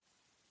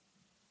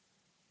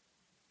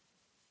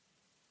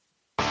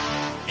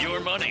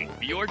money,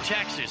 your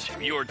taxes,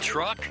 your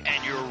truck,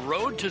 and your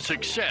road to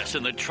success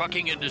in the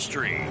trucking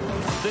industry.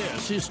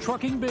 This is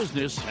Trucking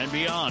Business and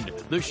Beyond,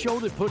 the show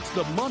that puts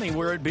the money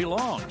where it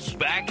belongs,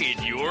 back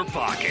in your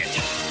pocket.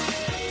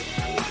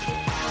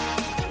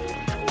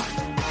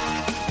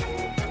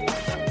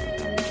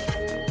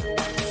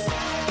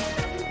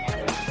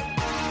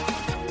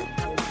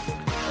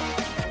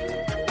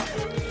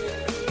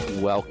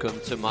 Welcome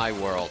to my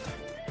world.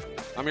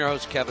 I'm your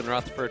host, Kevin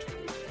Rutherford.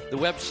 The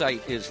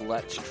website is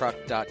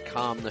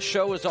Letstruck.com. The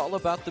show is all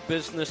about the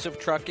business of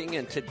trucking,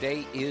 and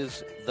today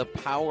is the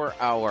Power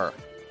Hour.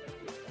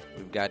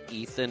 We've got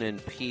Ethan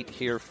and Pete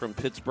here from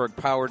Pittsburgh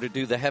Power to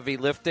do the heavy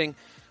lifting.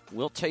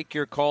 We'll take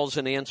your calls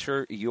and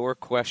answer your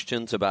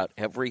questions about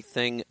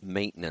everything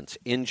maintenance,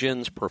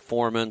 engines,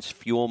 performance,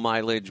 fuel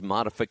mileage,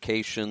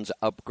 modifications,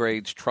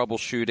 upgrades,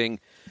 troubleshooting,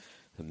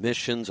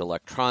 emissions,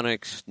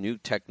 electronics, new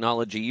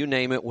technology, you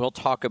name it. We'll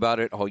talk about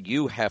it. All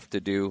you have to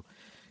do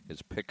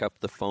is pick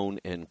up the phone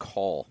and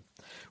call.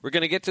 We're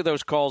going to get to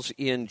those calls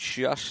in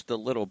just a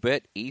little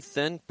bit.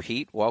 Ethan,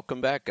 Pete,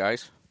 welcome back,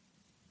 guys.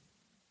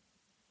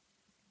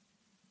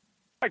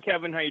 Hi,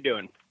 Kevin. How you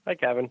doing? Hi,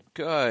 Kevin.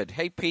 Good.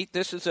 Hey, Pete,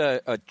 this is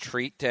a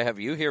treat to have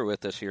you here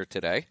with us here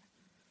today.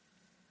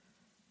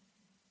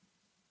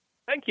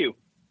 Thank you.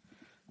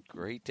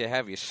 Great to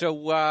have you. So,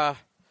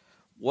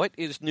 what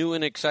is new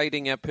and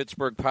exciting at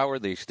Pittsburgh Power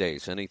these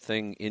days?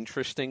 Anything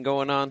interesting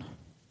going on?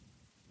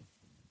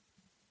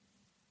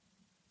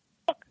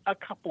 A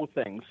couple of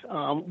things.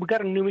 We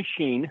got a new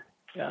machine.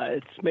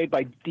 It's made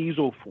by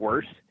Diesel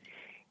Force,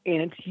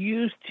 and it's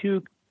used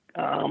to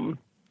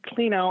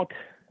clean out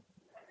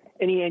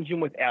any engine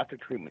with after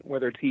treatment,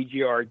 whether it's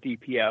EGR,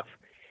 DPF.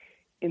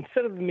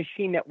 Instead of the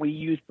machine that we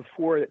used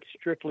before that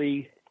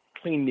strictly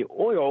cleaned the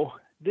oil,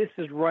 this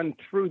is run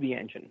through the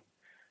engine.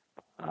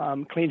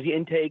 Cleans the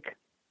intake,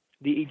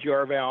 the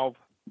EGR valve,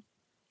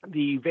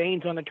 the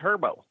vanes on the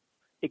turbo.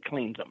 It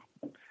cleans them.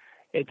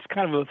 It's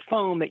kind of a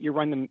foam that you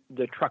run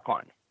the truck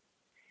on.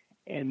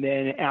 And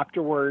then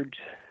afterwards,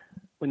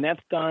 when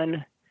that's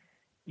done,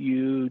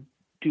 you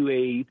do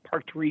a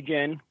part to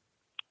regen,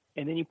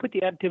 and then you put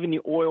the additive in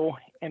the oil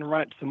and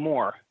run it some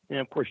more, and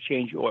of course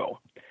change the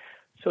oil.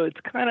 So it's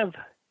kind of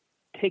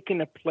taken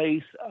the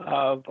place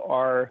of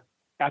our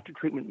after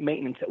treatment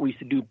maintenance that we used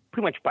to do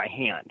pretty much by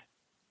hand.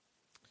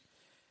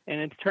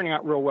 And it's turning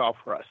out real well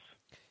for us.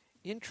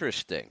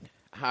 Interesting.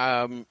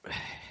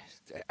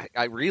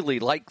 I really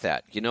like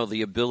that,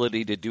 the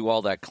ability to do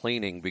all that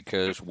cleaning,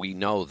 because we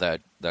know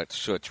that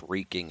soot's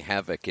wreaking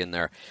havoc in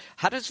there.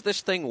 How does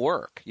this thing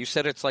work? You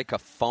said it's like a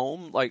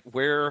foam. Like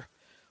where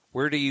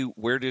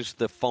does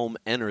the foam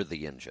enter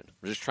the engine?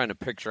 I'm just trying to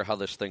picture how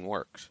this thing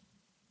works.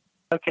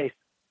 Okay.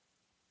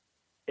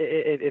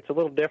 It's a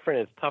little different.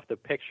 It's tough to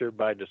picture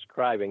by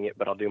describing it,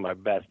 but I'll do my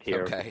best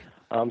here. Okay.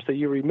 So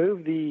you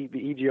remove the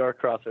EGR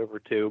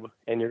crossover tube,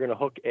 and you're going to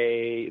hook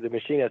the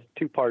machine has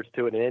two parts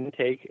to it, an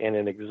intake and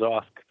an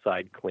exhaust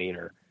side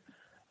cleaner.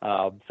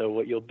 So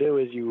what you'll do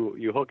is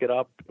you hook it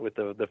up with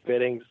the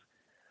fittings.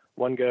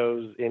 One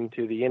goes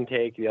into the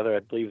intake, the other, I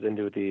believe, is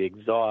into the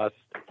exhaust.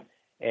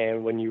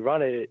 And when you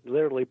run it, it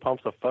literally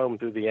pumps a foam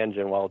through the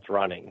engine while it's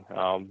running.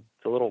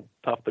 It's a little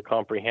tough to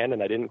comprehend,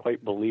 and I didn't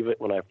quite believe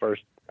it when I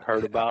first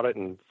heard about it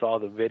and saw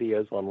the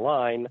videos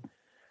online.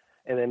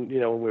 And then,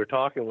 when we were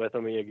talking with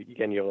them,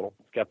 again, you have a little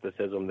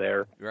skepticism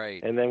there.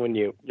 Right. And then when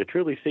you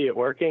truly see it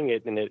working,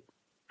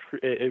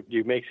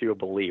 it makes you a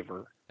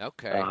believer.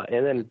 Okay.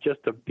 And then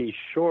just to be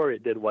sure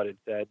it did what it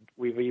said,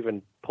 we've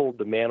even pulled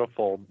the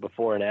manifold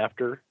before and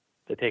after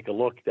to take a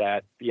look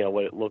at,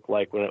 what it looked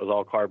like when it was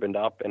all carboned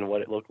up and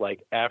what it looked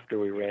like after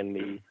we ran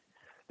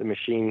the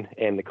machine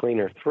and the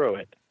cleaner through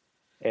it.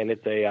 And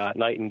it's a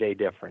night and day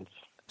difference.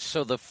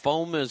 So the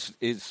foam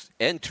is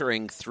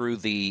entering through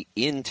the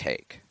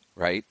intake,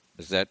 right?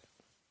 Is that?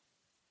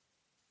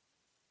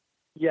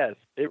 Yes,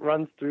 it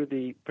runs through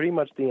pretty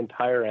much the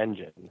entire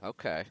engine.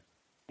 Okay.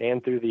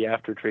 And through the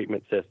after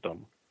treatment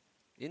system.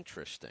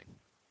 Interesting.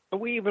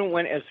 We even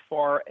went as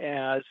far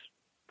as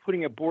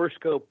putting a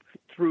borescope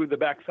through the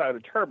backside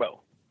of the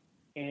turbo,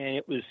 and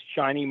it was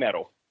shiny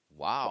metal.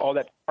 Wow. All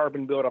that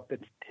carbon buildup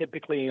that's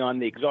typically on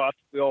the exhaust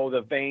wheel,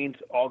 the vanes,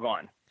 all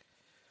gone.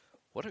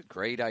 What a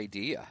great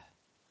idea.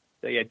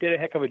 So, yeah, it did a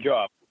heck of a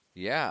job.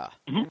 Yeah.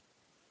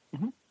 Mm-hmm.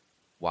 Mm-hmm.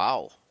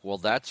 Wow. Well,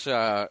 that's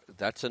a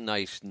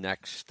nice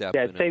next step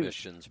in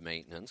emissions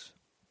maintenance.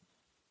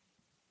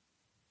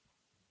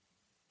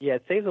 Yeah,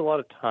 it saves a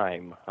lot of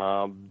time.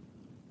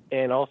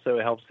 And also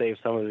it helps save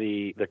some of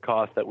the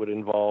costs that would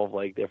involve,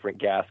 like, different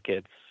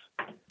gaskets.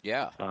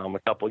 Yeah. A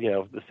couple,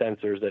 the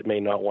sensors that may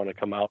not want to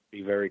come out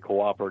be very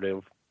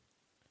cooperative.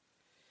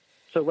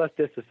 So less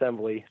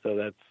disassembly,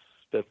 so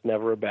that's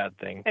never a bad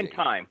thing. And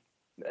time.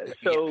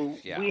 So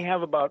we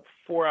have about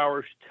 4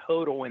 hours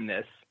total in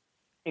this,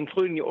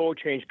 including the oil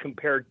change,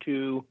 compared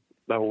to...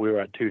 Oh, we were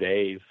at 2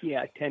 days.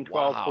 Yeah, 10,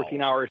 12,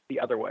 14 hours the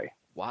other way.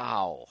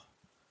 Wow.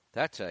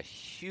 That's a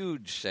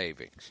huge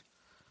savings.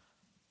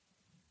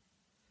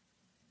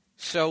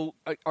 So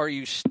are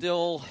you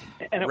still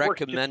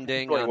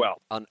recommending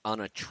on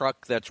a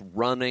truck that's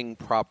running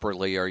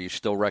properly, are you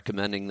still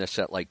recommending this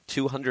at like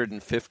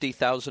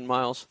 250,000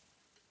 miles?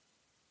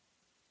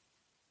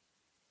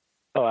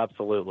 Oh,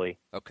 absolutely.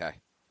 Okay.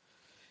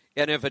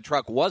 And if a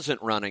truck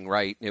wasn't running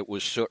right, it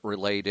was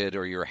soot-related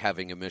or you're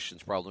having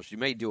emissions problems, you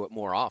may do it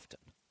more often.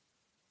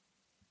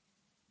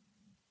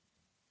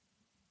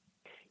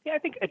 Yeah, I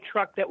think a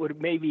truck that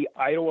would maybe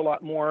idle a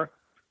lot more,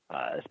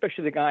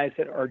 especially the guys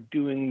that are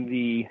doing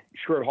the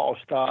short-haul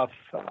stuff,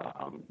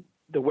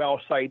 the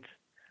well sites,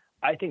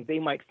 I think they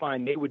might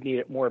find they would need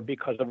it more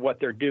because of what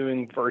they're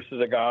doing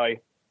versus a guy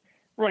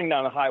running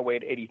down the highway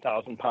at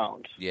 80,000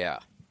 pounds. Yeah,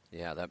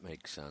 that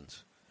makes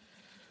sense.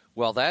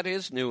 Well, that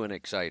is new and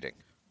exciting.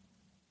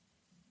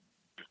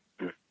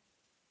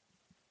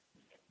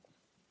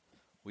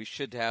 We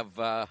should have...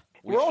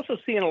 We're also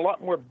seeing a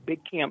lot more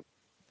big camp.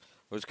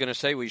 I was going to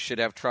say we should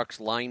have trucks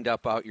lined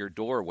up out your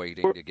door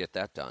waiting to get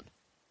that done.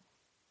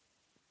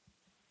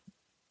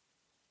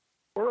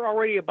 We're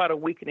already about a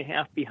week and a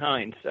half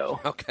behind, so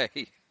okay,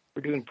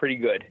 we're doing pretty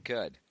good.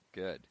 Good.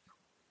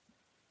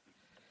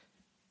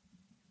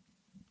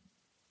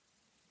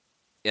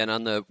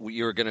 And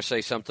you were going to say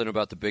something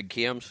about the big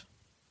cams?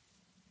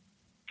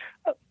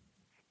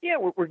 Yeah,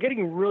 we're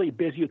getting really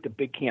busy with the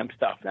big cam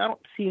stuff. And I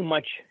don't see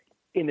much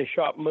in the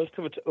shop. Most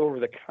of it's over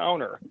the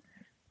counter.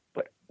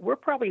 But we're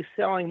probably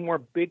selling more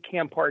big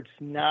cam parts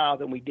now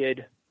than we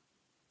did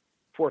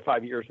 4 or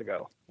 5 years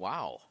ago.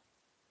 Wow.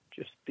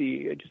 Just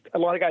a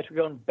lot of guys are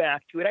going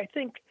back to it. I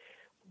think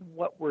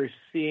what we're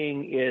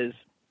seeing is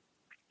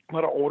a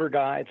lot of older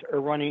guys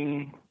are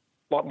running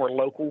a lot more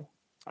local.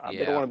 They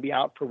don't want to be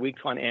out for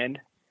weeks on end.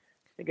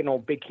 I think an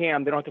old big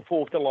cam, they don't have to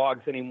fool with the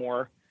logs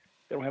anymore.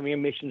 They don't have any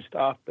emission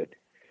stuff. But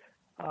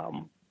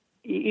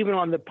even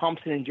on the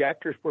pumps and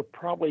injectors, we're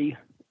probably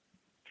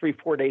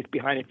 3-4 days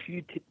behind. If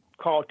you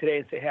call today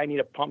and say, hey, I need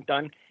a pump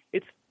done,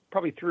 it's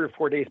probably 3 or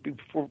 4 days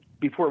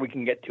before we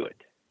can get to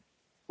it.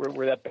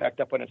 We're that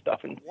backed up on it stuff.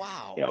 And,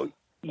 wow.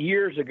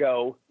 Years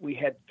ago, we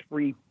had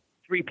three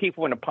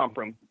people in a pump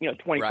room,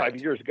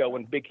 25 years ago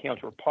when big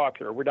cams were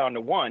popular. We're down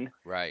to one.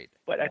 Right.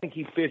 But I think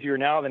he's busier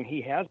now than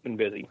he has been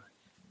busy.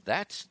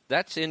 That's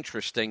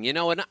interesting.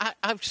 And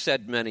I've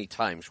said many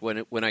times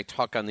when I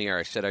talk on the air,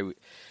 I said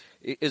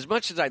as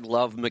much as I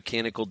love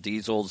mechanical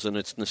diesels and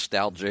it's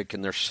nostalgic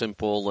and they're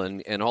simple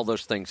and all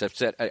those things, I've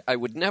said I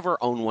would never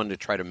own one to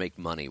try to make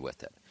money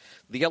with it.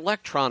 The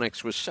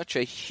electronics was such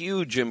a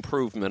huge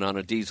improvement on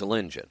a diesel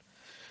engine.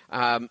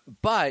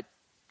 But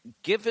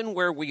given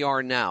where we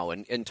are now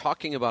and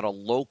talking about a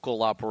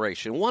local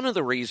operation, one of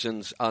the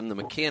reasons on the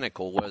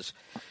mechanical was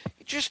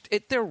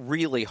they're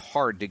really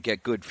hard to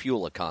get good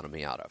fuel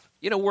economy out of.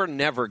 We're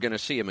never going to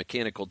see a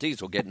mechanical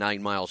diesel get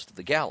 9 miles to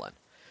the gallon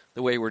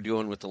the way we're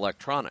doing with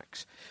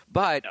electronics.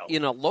 But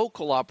in a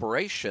local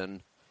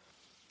operation,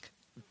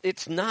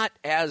 it's not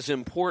as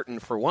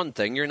important for one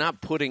thing. You're not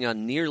putting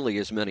on nearly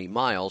as many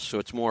miles, so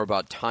it's more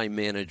about time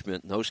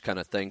management and those kind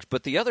of things.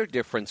 But the other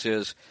difference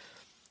is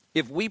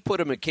if we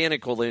put a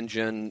mechanical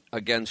engine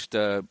against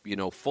a,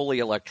 fully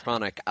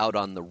electronic out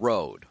on the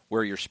road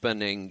where you're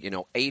spending,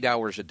 8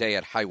 hours a day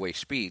at highway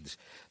speeds,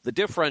 the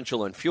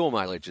differential in fuel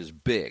mileage is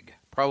big,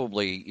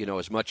 probably,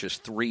 as much as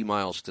 3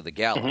 miles to the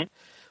gallon. Mm-hmm.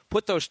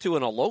 Put those two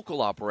in a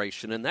local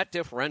operation, and that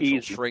differential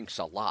shrinks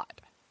a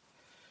lot.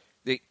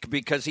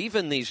 Because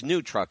even these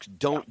new trucks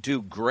don't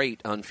do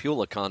great on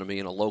fuel economy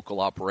in a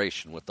local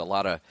operation with a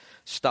lot of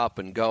stop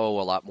and go,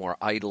 a lot more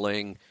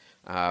idling,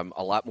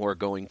 a lot more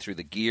going through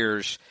the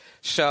gears.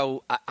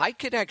 So I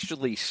could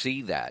actually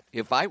see that.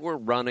 If I were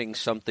running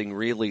something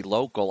really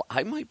local,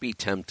 I might be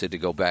tempted to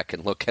go back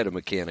and look at a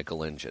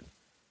mechanical engine.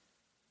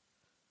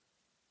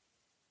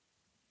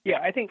 Yeah,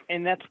 I think,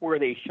 and that's where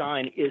they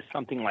shine, is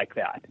something like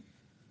that.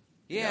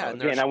 Yeah.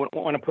 Again, I wouldn't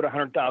want to put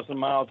 100,000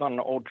 miles on an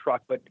old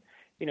truck, but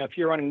if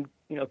you're running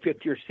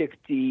 50 or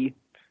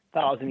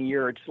 60,000 a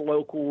year, it's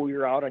local,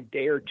 you're out a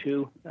day or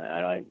two.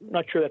 I'm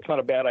not sure that's not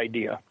a bad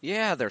idea.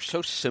 Yeah, they're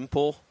so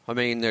simple. I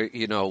mean, they're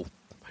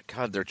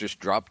they're just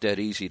drop dead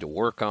easy to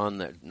work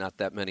on. Not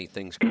that many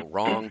things go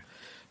wrong.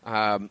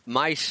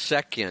 My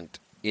second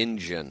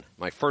engine,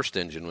 my first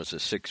engine was a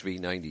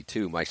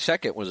 6V92. My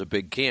second was a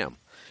big cam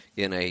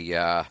in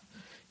a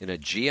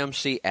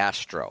GMC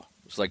Astro.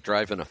 It was like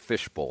driving a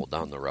fishbowl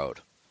down the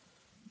road.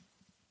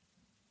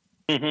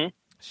 Mm-hmm.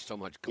 So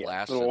much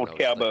glass. Little old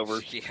cab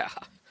overs.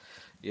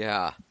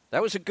 Yeah.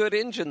 That was a good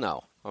engine,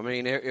 though. I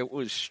mean, it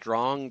was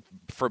strong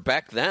for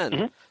back then.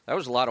 Mm-hmm. That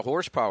was a lot of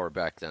horsepower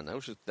back then.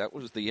 That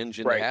was the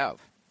engine to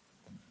have.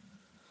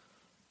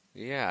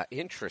 Yeah,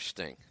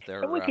 interesting.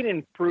 We can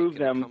improve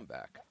them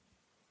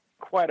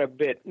quite a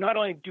bit. Not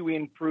only do we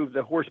improve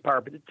the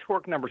horsepower, but the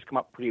torque numbers come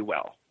up pretty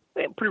well,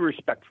 pretty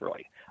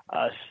respectfully.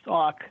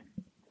 Stock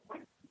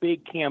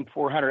big cam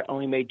 400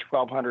 only made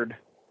 1,200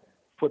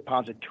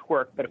 foot-pounds of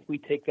torque, but if we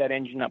take that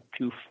engine up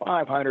to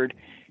 500,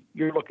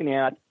 you're looking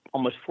at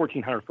almost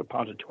 1,400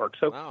 foot-pounds of torque.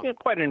 So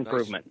quite an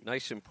improvement.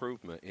 Nice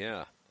improvement,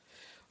 yeah.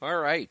 All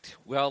right.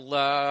 Well,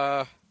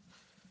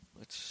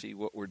 let's see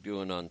what we're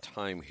doing on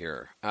time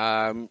here.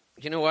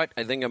 you know what?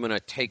 I think I'm going to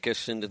take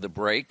us into the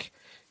break.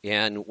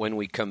 And when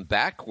we come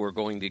back, we're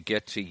going to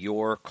get to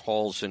your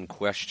calls and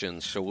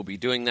questions. So we'll be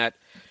doing that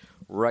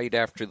right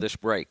after this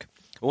break.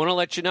 I want to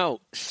let you know,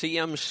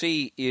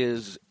 CMC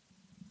is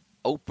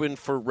open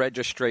for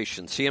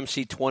registration.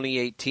 CMC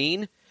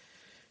 2018.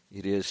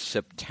 It is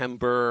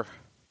September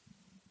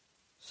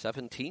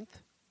 17th.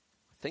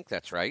 I think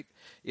that's right.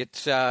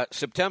 It's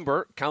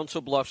September,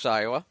 Council Bluffs,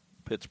 Iowa.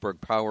 Pittsburgh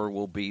Power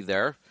will be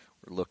there.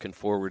 We're looking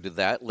forward to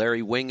that.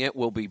 Larry Wingett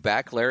will be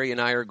back. Larry and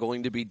I are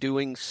going to be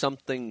doing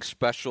something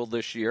special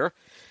this year.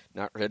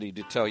 Not ready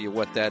to tell you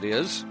what that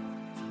is,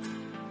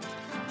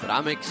 but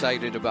I'm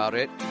excited about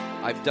it.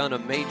 I've done a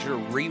major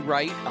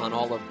rewrite on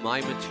all of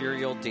my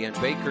material. Dan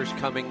Baker's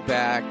coming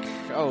back.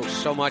 Oh,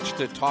 so much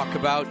to talk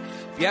about.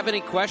 If you have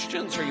any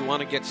questions or you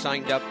want to get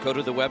signed up, go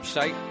to the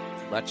website,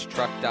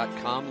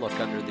 Letstruck.com. Look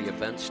under the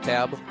events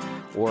tab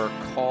or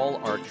call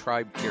our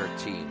Tribe Care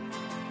team,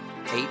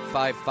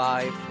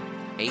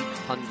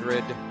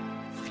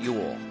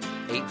 855-800-FUEL,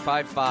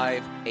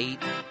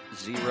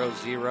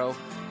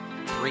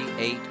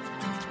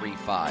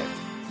 855-800-3835.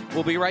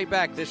 We'll be right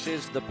back. This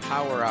is the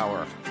Power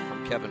Hour.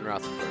 I'm Kevin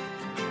Rutherford.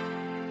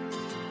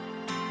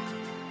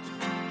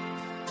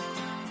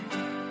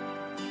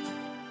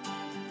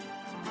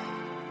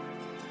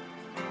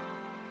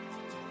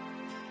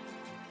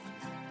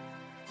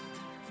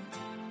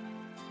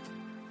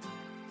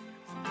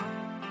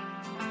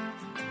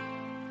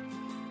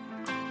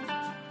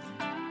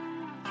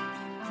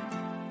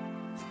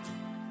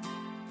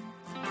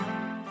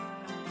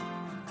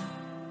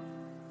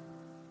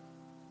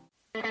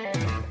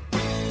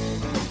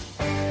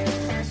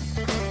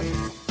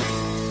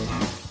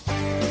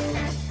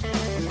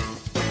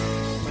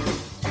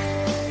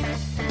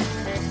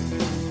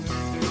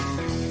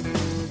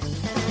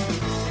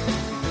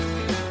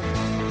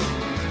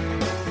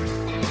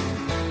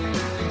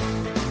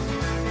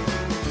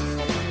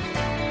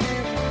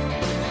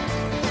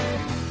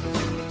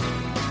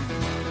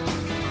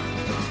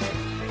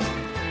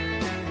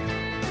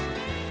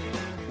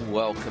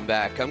 Welcome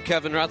back. I'm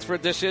Kevin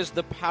Rutherford. This is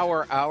the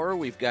Power Hour.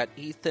 We've got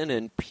Ethan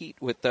and Pete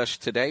with us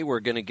today.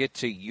 We're going to get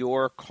to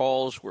your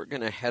calls. We're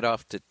going to head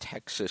off to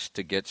Texas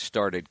to get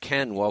started.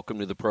 Ken, welcome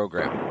to the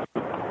program.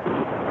 Yeah,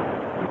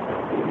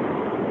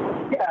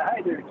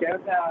 hi there,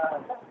 Kevin. I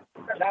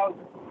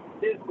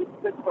did with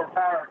Pittsburgh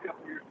Power a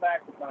couple years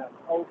back with my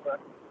Opa,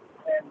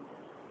 and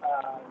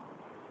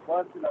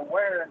wasn't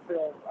aware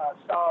until I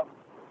saw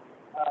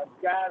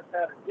guys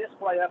had a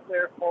display up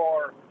there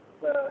for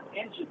the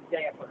engine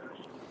dampers.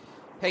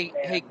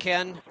 Hey,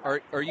 Ken,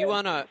 are you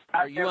on a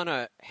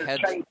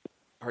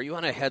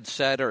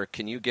headset, or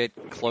can you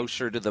get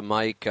closer to the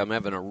mic? I'm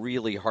having a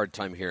really hard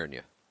time hearing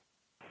you.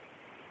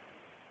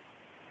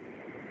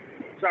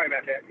 Sorry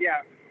about that.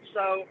 Yeah.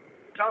 So,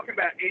 talking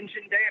about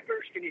engine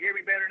dampers, can you hear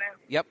me better now?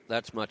 Yep,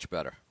 that's much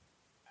better.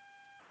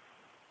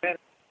 Better?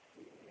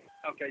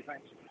 Okay,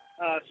 thanks.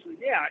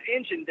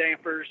 Engine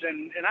dampers,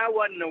 and I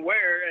wasn't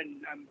aware,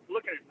 and I'm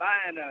looking at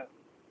buying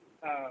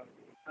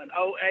an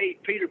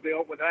 08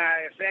 Peterbilt with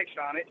ISX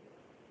on it,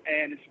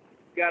 and it's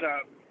got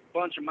a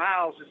bunch of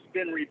miles. It's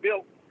been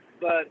rebuilt.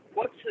 But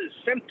what's the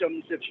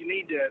symptoms if you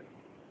need to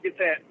get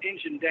that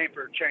engine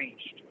damper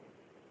changed?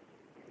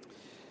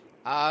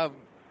 There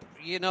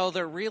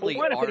really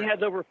what are. if it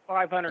has over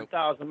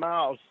 500,000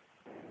 miles?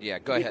 Yeah,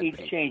 go ahead, It needs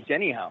Pete. changed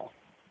anyhow.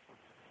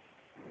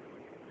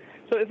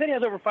 So if it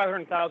has over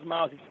 500,000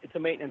 miles, it's a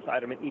maintenance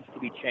item. It needs to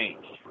be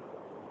changed.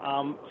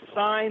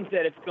 Signs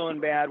that it's going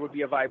bad would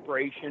be a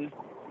vibration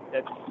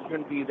that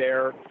shouldn't be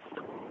there.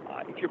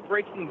 If you're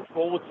breaking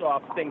bolts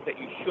off things that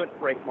you shouldn't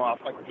break them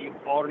off, like the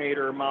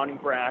alternator mounting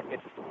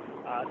bracket,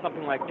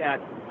 something like that,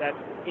 that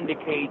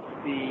indicates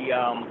the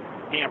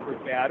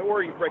damper's bad,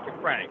 or you break a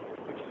crank,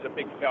 which is a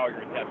big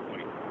failure at that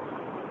point.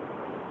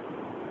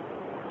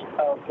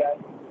 Okay.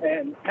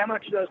 And how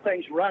much do those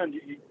things run?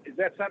 Is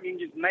that something you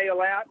can just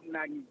mail out and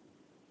I can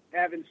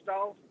have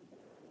installed?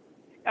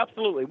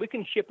 Absolutely. We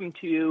can ship them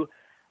to you.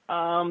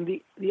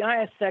 The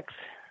ISX,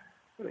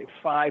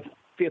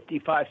 550,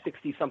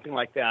 560, something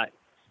like that,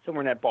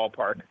 somewhere in that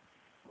ballpark.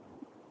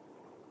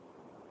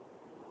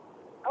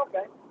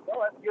 Okay.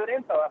 Well, that's good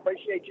info. I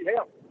appreciate your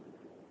help.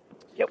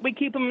 Yep, we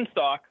keep them in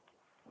stock.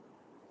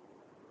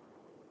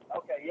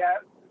 Okay, yeah.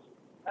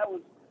 That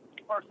was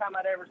the first time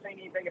I'd ever seen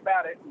anything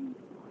about it. And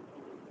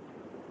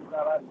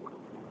I'd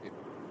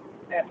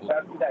ask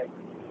about it today.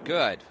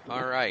 Good.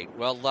 All right.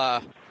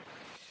 Well,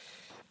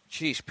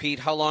 geez, Pete,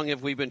 how long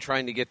have we been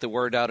trying to get the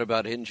word out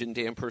about engine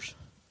dampers?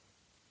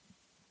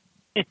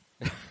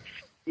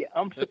 Yeah,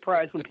 I'm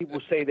surprised when people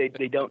say they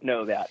don't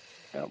know that.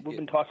 We've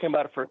been talking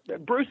about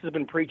it Bruce has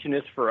been preaching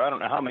this for I don't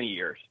know how many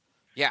years.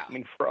 Yeah. I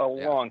mean, for a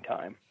long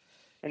time.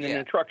 And then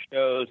the truck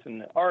shows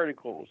and the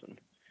articles and,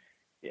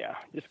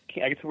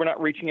 I guess we're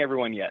not reaching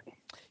everyone yet.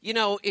 You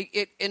know,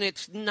 and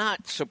it's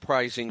not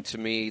surprising to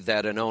me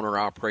that an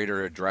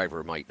owner-operator or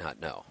driver might not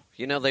know.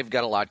 You know, they've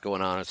got a lot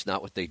going on. It's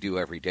not what they do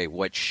every day.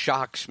 What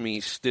shocks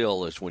me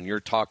still is when you're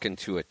talking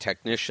to a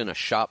technician, a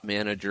shop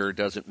manager,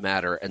 doesn't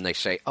matter, and they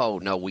say, oh,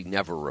 no, we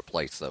never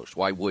replace those.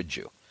 Why would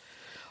you?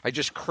 I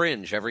just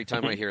cringe every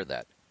time I hear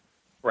that.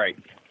 Right.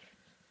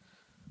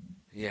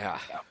 Yeah,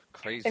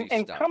 crazy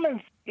And stuff.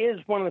 Cummins is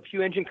one of the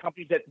few engine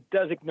companies that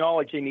does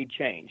acknowledge they need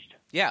changed.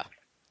 Yeah.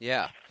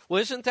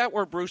 Well, isn't that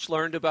where Bruce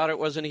learned about it?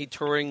 Wasn't he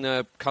touring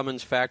the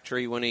Cummins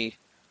factory when he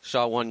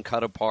saw one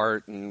cut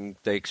apart and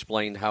they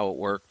explained how it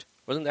worked?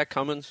 Wasn't that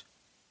Cummins?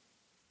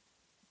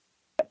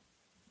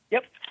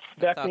 Yep,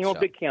 back in the old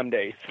Big Cam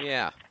days.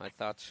 Yeah, I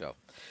thought so.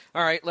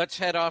 All right, let's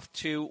head off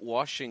to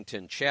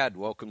Washington. Chad,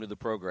 welcome to the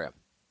program.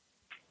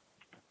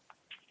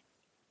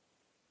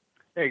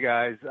 Hey,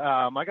 guys.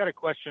 I got a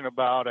question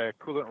about a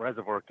coolant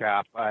reservoir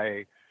cap.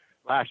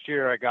 Last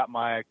year I got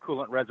my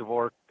coolant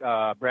reservoir,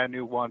 brand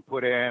new one,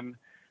 put in,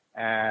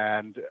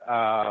 and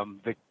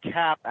the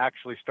cap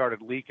actually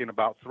started leaking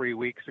about 3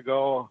 weeks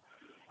ago.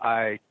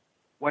 I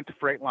went to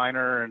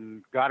Freightliner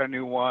and got a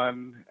new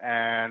one,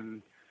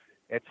 and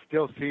it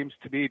still seems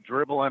to be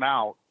dribbling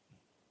out.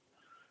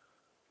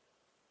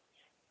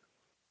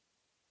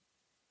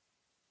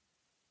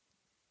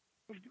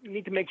 We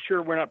need to make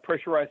sure we're not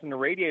pressurizing the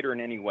radiator in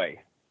any way.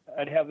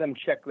 I'd have them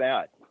check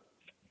that.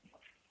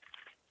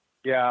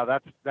 Yeah,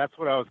 that's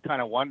what I was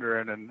kind of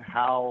wondering, and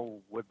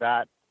how would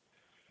that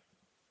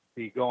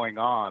be going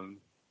on?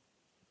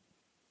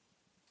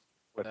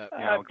 With,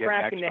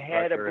 cracking the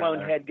head, a blown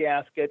head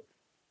gasket.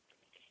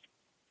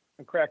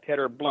 A cracked head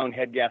or a blown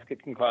head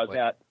gasket can cause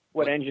that.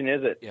 What engine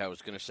is it? Yeah, I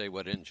was going to say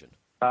what engine.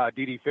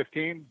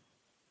 DD15.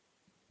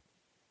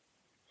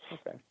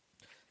 Okay.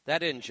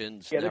 That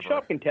engine's the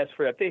shop can test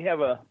for that. They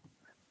have a...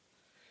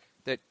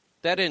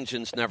 That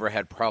engine's never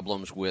had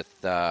problems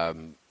with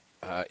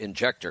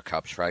injector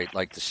cups, right?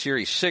 Like the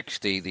Series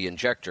 60, the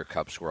injector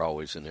cups were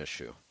always an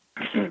issue.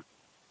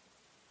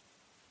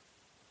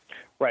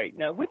 Right.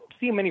 Now, we don't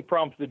see many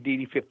problems with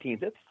the DD15.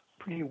 That's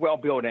a pretty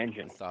well-built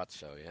engine. I thought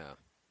so, yeah.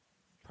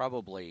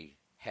 Probably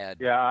had...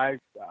 Yeah,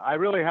 I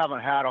really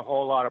haven't had a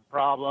whole lot of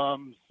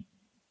problems.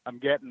 I'm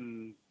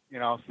getting,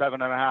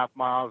 7.5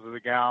 miles to the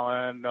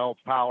gallon, no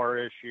power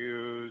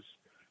issues,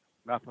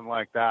 nothing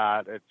like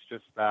that. It's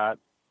just that,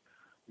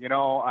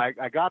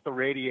 I got the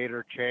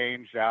radiator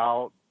changed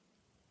out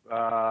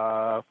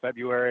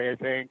February, I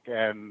think,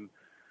 and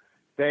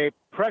they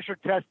pressure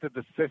tested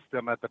the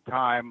system at the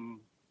time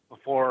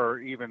before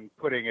even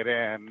putting it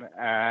in,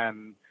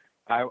 and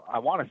I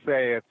want to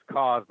say it's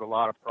caused a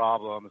lot of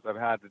problems. I've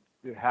had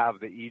to have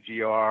the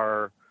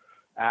EGR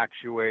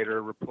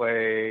actuator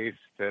replaced,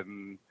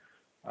 and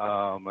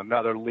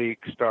another leak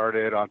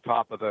started on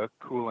top of the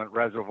coolant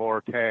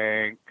reservoir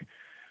tank,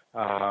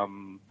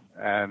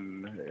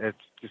 and it's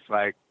just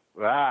like,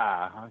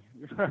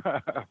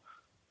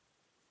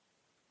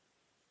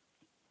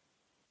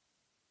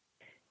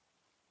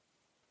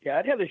 Yeah,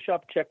 I'd have the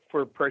shop check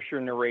for pressure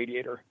in the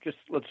radiator. Just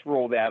let's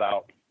roll that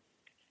out.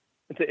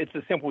 It's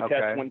a simple test.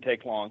 It wouldn't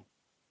take long.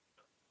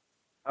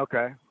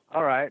 Okay.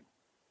 All right.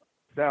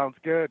 Sounds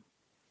good.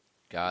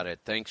 Got it.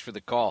 Thanks for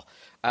the call.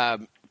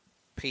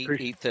 Pete,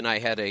 Ethan, I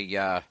had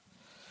a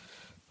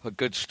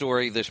good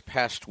story this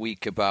past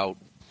week about,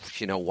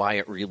 why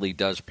it really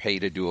does pay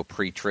to do a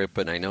pre-trip.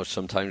 And I know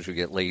sometimes we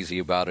get lazy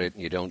about it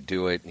and you don't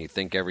do it and you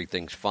think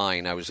everything's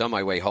fine. I was on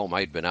my way home.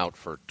 I'd been out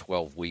for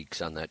 12 weeks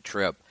on that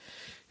trip.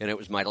 And it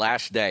was my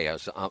last day. I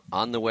was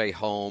on the way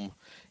home.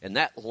 And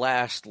that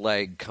last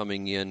leg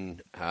coming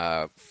in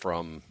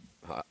from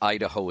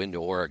Idaho into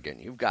Oregon,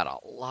 you've got a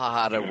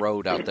lot of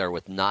road out there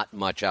with not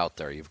much out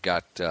there. You've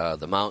got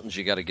the mountains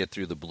you got to get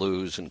through, the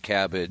Blues and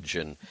Cabbage,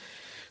 and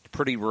it's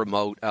pretty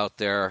remote out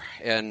there.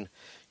 And,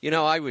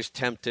 I was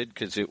tempted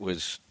because it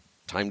was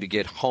time to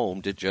get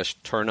home to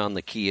just turn on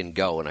the key and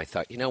go. And I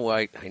thought,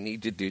 what, I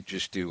need to do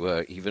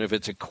even if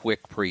it's a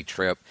quick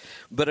pre-trip,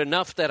 but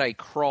enough that I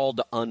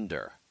crawled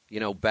under.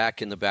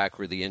 Back in the back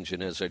where the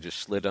engine is, I just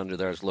slid under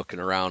there. I was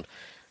looking around.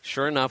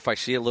 Sure enough, I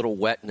see a little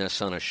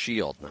wetness on a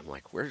shield. And I'm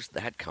like, where's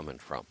that coming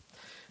from?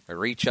 I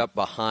reach up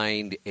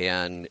behind,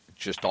 and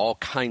just all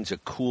kinds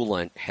of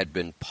coolant had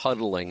been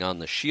puddling on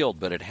the shield,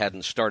 but it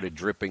hadn't started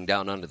dripping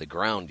down onto the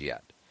ground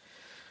yet.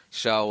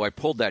 So I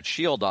pulled that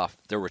shield off.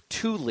 There were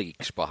 2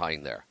 leaks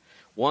behind there.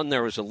 One,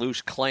 there was a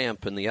loose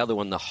clamp, and the other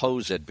one, the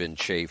hose had been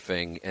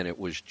chafing, and it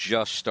was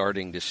just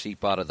starting to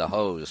seep out of the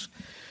hose.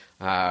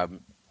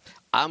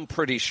 I'm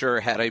pretty sure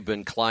had I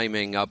been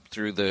climbing up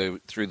through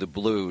the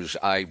Blues,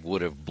 I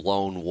would have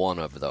blown one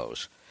of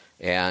those.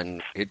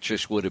 And it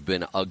just would have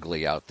been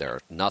ugly out there.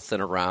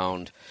 Nothing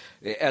around.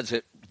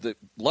 The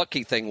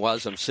lucky thing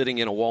was I'm sitting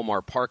in a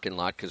Walmart parking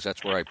lot because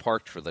that's where I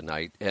parked for the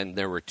night, and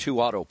there were 2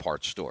 auto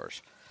parts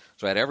stores.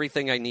 So I had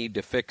everything I need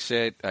to fix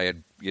it. I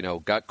had,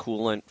 got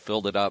coolant,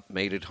 filled it up,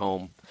 made it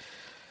home.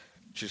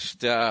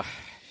 Just,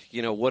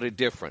 what a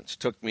difference.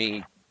 Took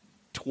me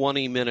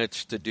 20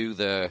 minutes to do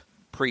the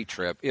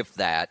pre-trip, if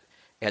that,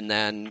 and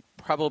then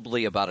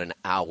probably about an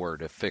hour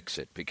to fix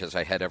it because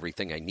I had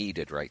everything I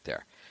needed right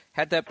there.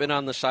 Had that been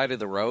on the side of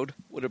the road,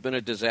 would have been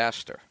a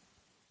disaster.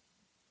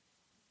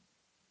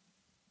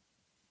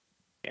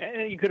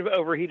 And you could have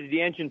overheated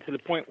the engine to the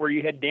point where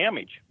you had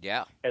damage.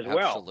 Yeah, as well.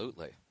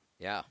 Absolutely.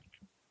 Yeah.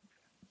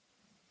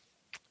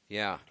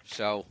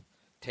 So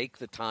Take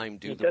the time,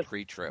 do It the does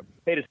pre-trip.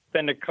 pay to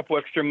spend a couple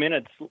extra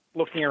minutes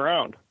looking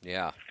around.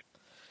 Yeah.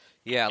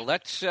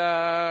 Let's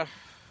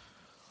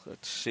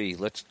see.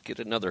 Let's get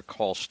another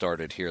call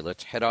started here.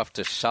 Let's head off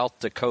to South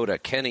Dakota.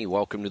 Kenny,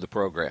 welcome to the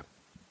program.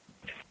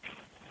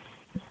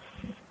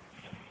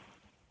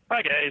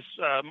 Hi, guys.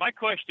 My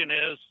question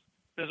is,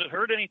 does it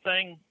hurt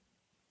anything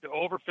to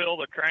overfill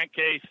the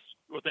crankcase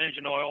with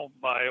engine oil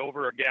by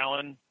over a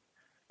gallon?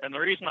 And the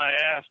reason I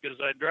ask is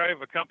I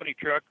drive a company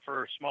truck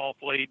for a small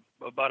fleet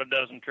of about a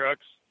dozen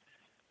trucks,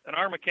 and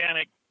our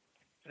mechanic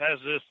has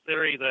this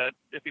theory that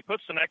if he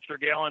puts an extra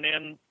gallon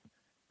in,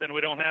 then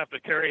we don't have to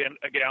carry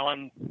a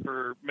gallon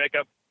for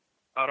makeup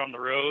out on the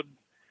road.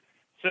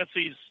 Since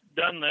he's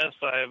done this,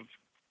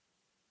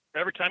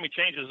 every time he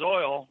changes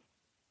oil,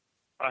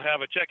 I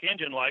have a check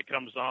engine light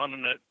comes on,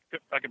 and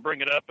I can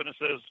bring it up, and it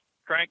says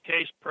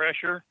crankcase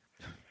pressure.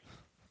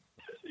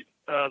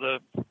 The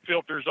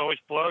filter's always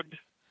plugged.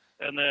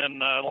 And then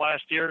the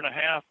last year and a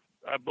half,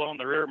 I've blown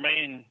the rear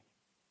main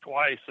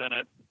twice in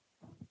it.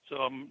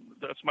 So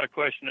that's my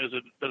question. Does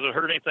it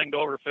hurt anything to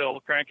overfill the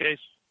crankcase?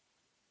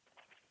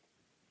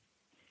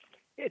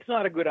 It's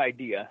not a good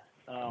idea.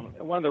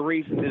 One of the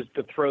reasons is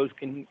the throws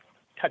can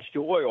touch the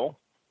oil,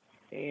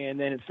 and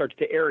then it starts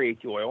to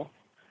aerate the oil,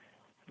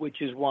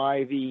 which is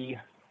why the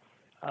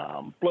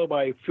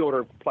blow-by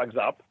filter plugs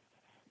up.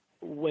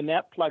 When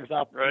that plugs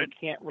up, right, you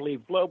can't really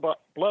blow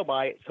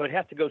by, so it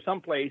has to go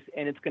someplace,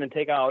 and it's going to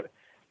take out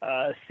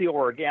a seal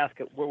or a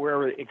gasket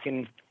wherever it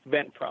can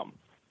vent from.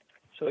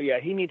 So, yeah,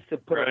 he needs to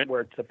put it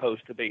where it's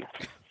supposed to be.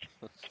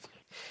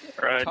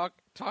 Right.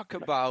 Talk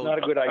about... Not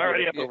a good idea. All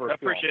right, I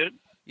appreciate it.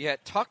 Yeah,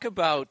 talk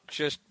about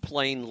just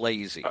plain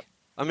lazy.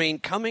 I mean,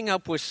 coming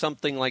up with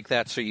something like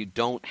that so you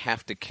don't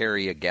have to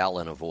carry a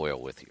gallon of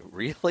oil with you.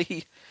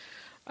 Really?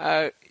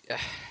 I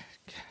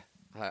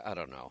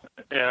don't know.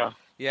 Yeah.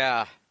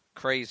 Yeah,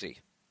 crazy.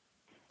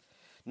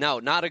 No,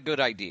 not a good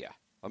idea.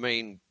 I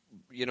mean,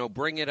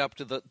 bring it up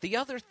to the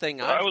other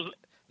thing.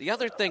 The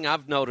other thing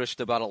I've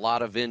noticed about a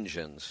lot of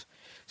engines,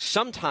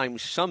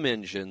 sometimes some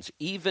engines,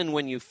 even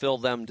when you fill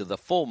them to the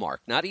full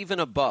mark, not even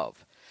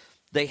above,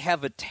 they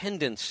have a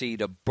tendency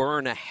to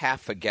burn a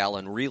half a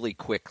gallon really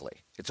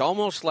quickly. It's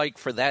almost like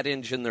for that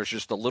engine, there's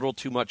just a little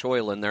too much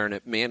oil in there, and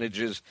it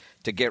manages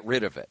to get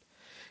rid of it.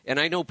 And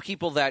I know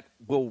people that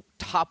will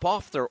top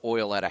off their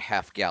oil at a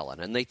half gallon,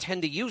 and they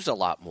tend to use a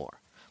lot more.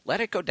 Let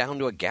it go down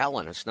to a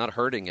gallon. It's not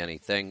hurting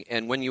anything.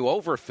 And when you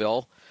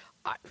overfill,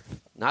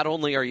 not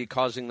only are you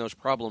causing those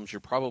problems,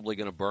 you're probably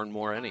going to burn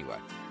more anyway.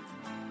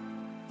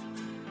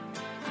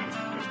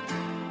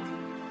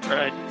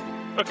 Right.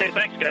 Okay,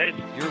 thanks, guys.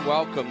 You're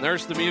welcome.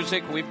 There's the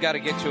music. We've got to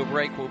get to a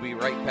break. We'll be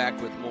right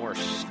back with more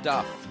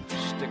stuff.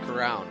 Stick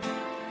around.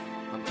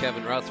 I'm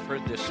Kevin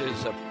Rutherford. This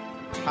is a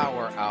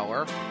Power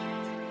Hour.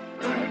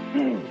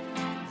 We'll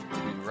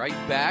be right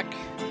back.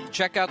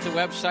 Check out the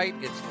website.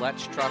 It's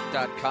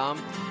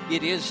Letstruck.com.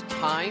 It is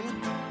time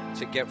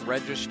to get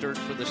registered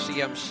for the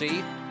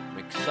CMC. I'm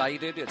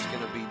excited. It's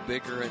going to be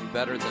bigger and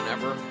better than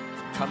ever.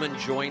 Come and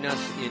join us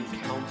in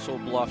Council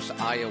Bluffs,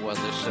 Iowa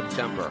this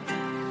September.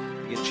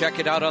 You can check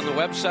it out on the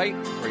website,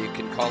 or you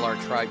can call our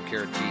Tribe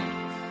Care team.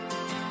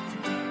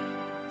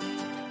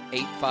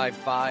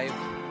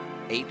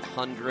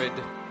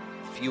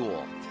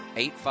 855-800-FUEL.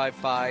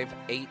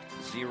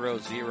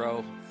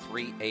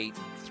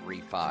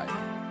 855-800-3835.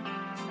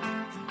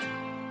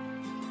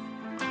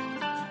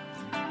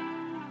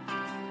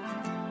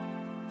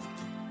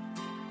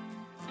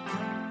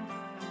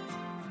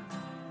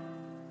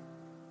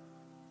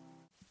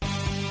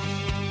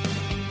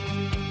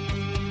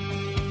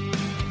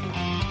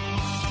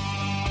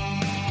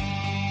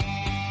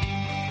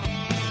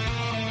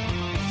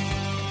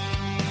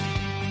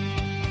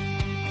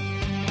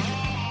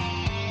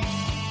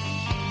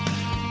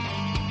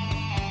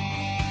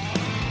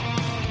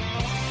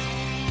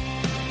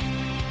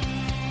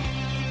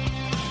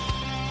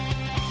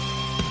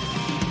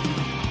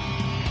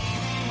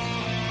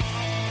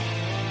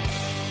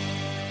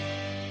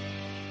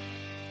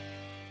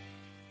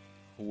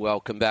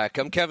 Welcome back.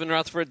 I'm Kevin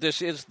Rutherford.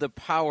 This is the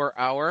Power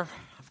Hour.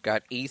 I've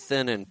got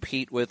Ethan and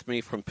Pete with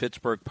me from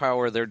Pittsburgh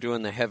Power. They're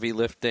doing the heavy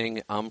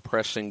lifting. I'm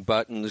pressing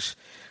buttons.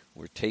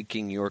 We're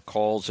taking your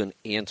calls and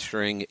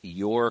answering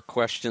your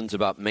questions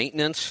about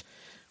maintenance.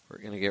 We're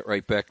going to get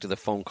right back to the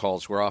phone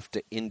calls. We're off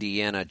to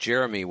Indiana.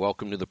 Jeremy,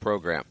 welcome to the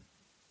program.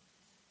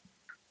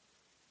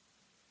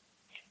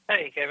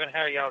 Hey, Kevin.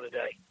 How are y'all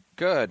today?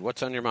 Good.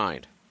 What's on your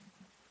mind?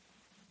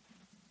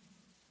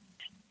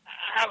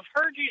 I've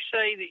heard you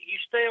say that you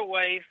stay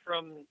away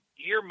from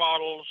year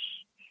models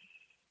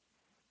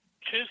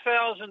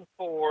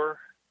 2004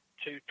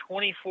 to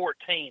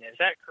 2014. Is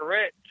that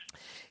correct?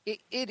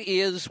 It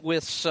is,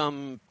 with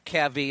some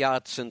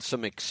caveats and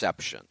some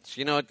exceptions.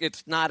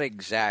 It's not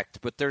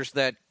exact, but there's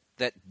that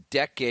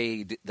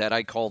decade that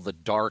I call the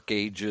dark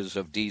ages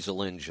of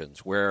diesel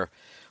engines, where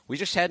we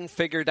just hadn't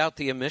figured out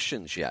the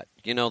emissions yet.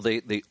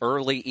 The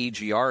early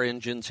EGR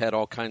engines had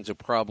all kinds of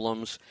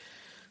problems.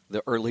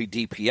 The early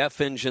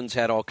DPF engines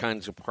had all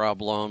kinds of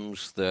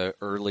problems, the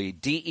early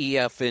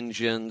DEF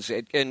engines,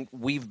 and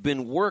we've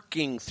been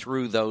working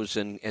through those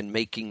and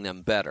making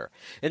them better.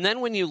 And then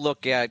when you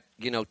look at,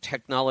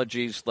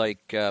 technologies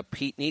like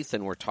Pete and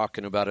Ethan were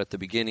talking about at the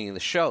beginning of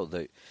the show,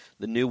 the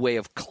new way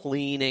of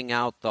cleaning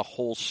out the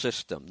whole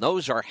system,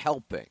 those are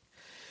helping.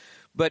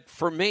 But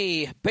for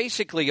me,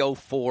 basically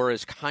 04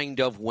 is kind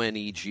of when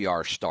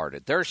EGR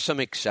started. There are some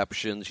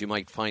exceptions. You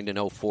might find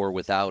an 04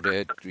 without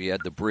it. You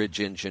had the bridge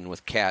engine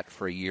with CAT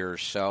for a year or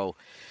so.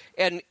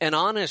 And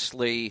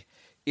honestly,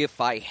 if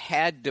I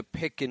had to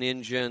pick an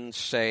engine,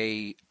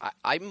 say,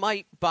 I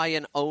might buy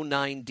an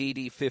 09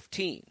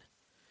 DD15,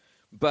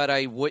 but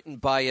I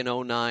wouldn't buy an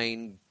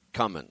 09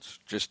 Cummins.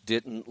 Just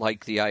didn't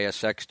like the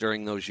ISX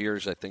during those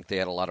years. I think they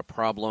had a lot of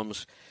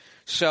problems.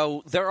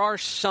 So there are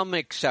some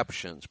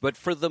exceptions, but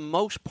for the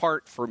most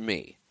part for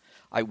me,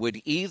 I would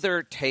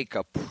either take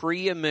a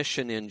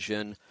pre-emission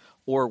engine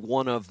or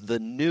one of the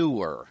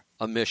newer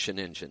emission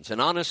engines. And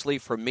honestly,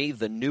 for me,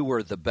 the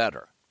newer the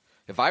better.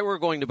 If I were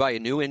going to buy a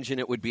new engine,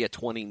 it would be a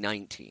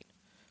 2019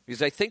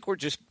 because I think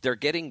they're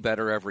getting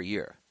better every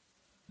year.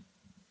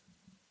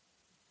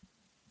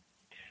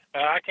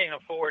 I can't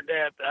afford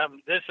that.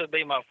 This would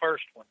be my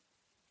first one.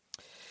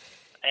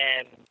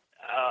 And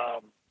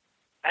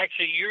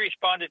actually, you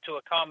responded to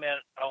a comment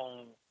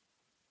on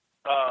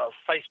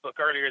Facebook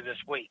earlier this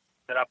week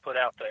that I put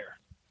out there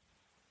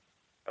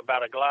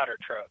about a glider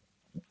truck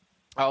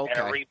and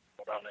a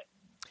rebuild on it.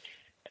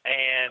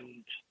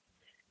 And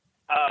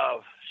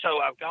so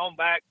I've gone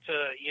back to,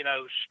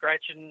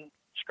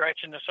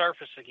 scratching the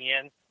surface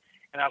again,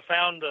 and I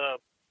found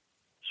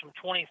some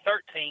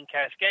 2013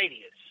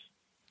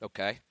 Cascadias.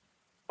 Okay.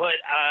 But,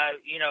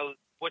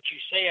 what you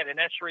said, and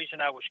that's the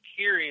reason I was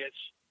curious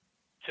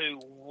to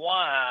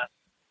why,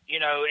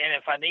 and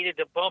if I needed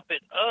to bump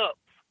it up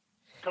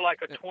to like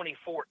a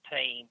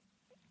 2014.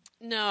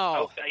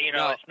 No. Okay,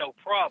 no. It's no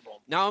problem.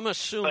 Now I'm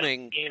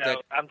assuming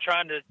that I'm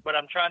trying to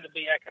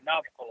be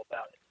economical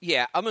about it.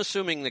 Yeah, I'm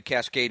assuming the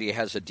Cascadia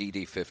has a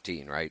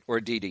DD15, right? Or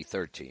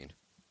DD13.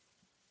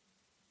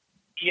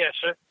 Yes,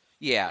 sir.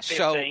 Yeah, 15.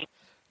 So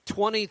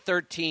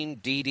 2013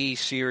 DD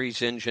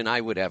series engine, I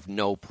would have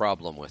no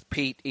problem with.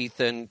 Pete,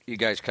 Ethan, you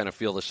guys kind of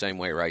feel the same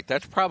way, right?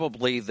 That's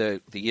probably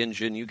the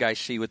engine you guys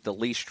see with the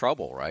least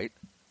trouble, right?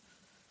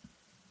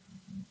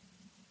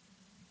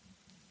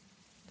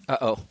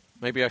 Uh-oh.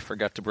 Maybe I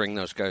forgot to bring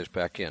those guys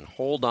back in.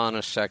 Hold on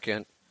a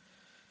second.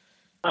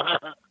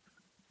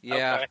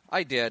 Yeah, okay.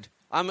 I did.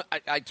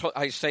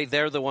 I say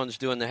they're the ones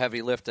doing the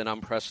heavy lift, and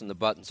I'm pressing the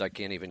buttons. I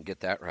can't even get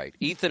that right.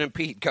 Ethan and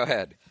Pete, go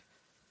ahead.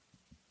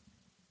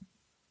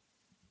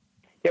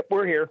 Yep,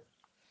 we're here.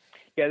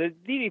 Yeah, the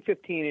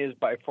DD15 is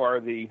by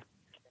far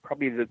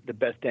probably the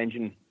best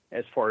engine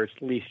as far as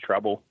least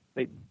trouble.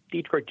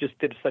 Detroit just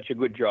did such a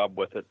good job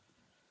with it.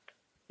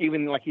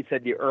 Even, like you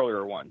said, the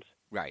earlier ones.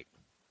 Right.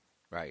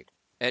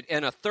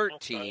 And a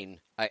 13,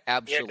 I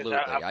absolutely.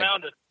 Yeah, I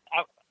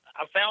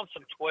found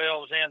some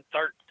 12s and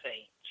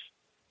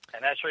 13s,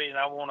 and that's the reason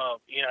I want to,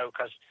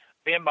 because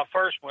being my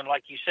first one,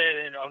 like you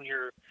said on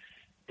your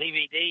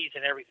DVDs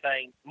and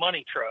everything,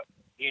 money truck.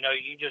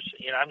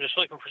 I'm just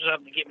looking for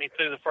something to get me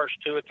through the first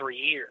 2 or 3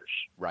 years.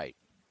 Right.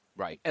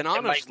 And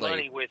honestly, make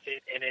money with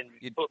it, and then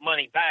put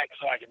money back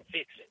so I can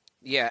fix it.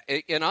 Yeah,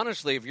 and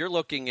honestly, if you're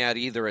looking at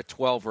either a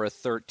 12 or a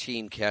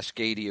 13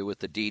 Cascadia with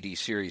the DD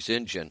series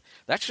engine,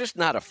 that's just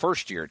not a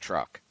first-year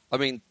truck. I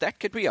mean, that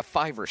could be a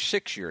 5 or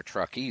 6 year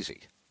truck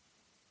easy.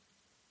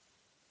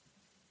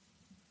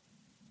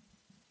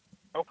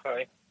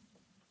 Okay.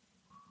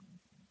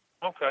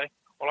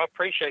 Well, I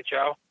appreciate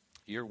y'all.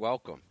 You're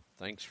welcome.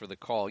 Thanks for the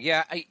call.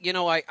 Yeah,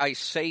 I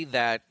say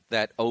that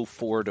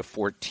 04 to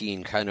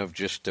 14 kind of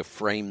just to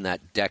frame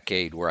that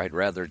decade where I'd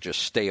rather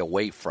just stay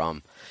away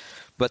from.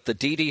 But the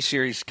DD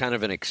series is kind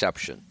of an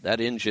exception.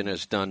 That engine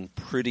has done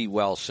pretty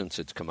well since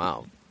it's come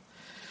out.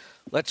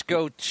 Let's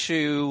go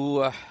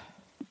to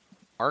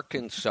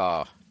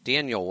Arkansas.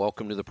 Daniel,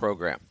 welcome to the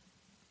program.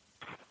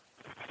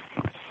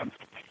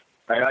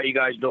 Hey, how you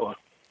guys doing?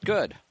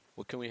 Good.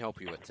 What can we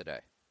help you with today?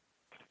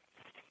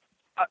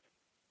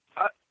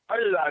 I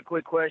just got a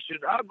quick question.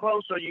 How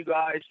close are you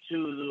guys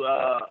to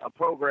a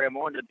program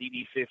on the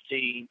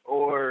DD15,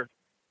 or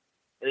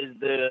is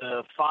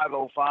the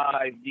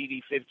 505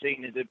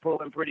 DD15, is it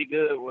pulling pretty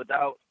good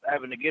without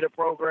having to get a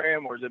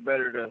program, or is it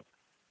better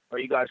are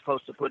you guys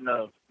close to putting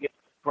a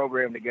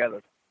program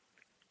together?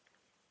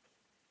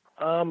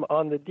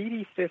 On the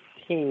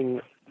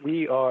DD15,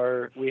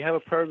 we have a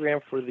program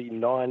for the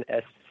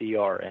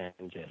non-SCR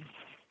engine,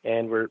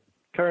 and we're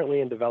currently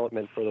in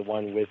development for the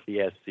one with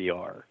the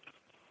SCR.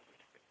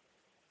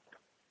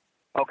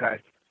 Okay,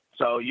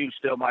 so you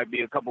still might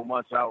be a couple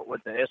months out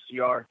with the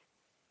SCR?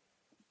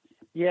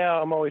 Yeah,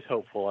 I'm always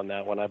hopeful on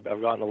that one. I've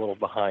gotten a little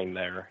behind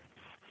there.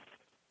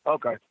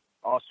 Okay,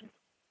 awesome.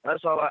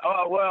 That's all.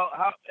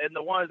 And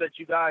the ones that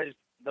you guys,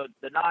 the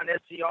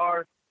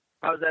non-SCR,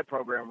 how's that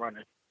program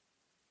running?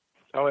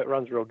 Oh, it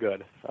runs real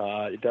good.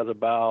 It does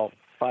about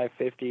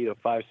 550 to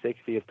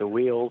 560 at the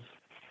wheels,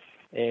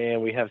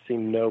 and we have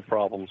seen no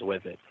problems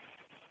with it.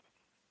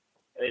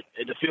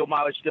 the fuel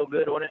mileage still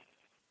good on it?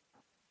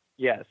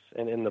 Yes,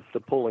 and the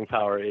pulling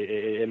power,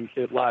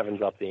 it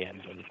livens up the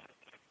engine.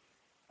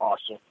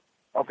 Awesome.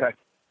 Okay.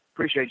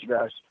 Appreciate you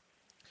guys.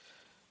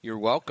 You're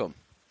welcome.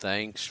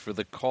 Thanks for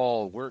the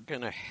call. We're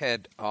going to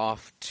head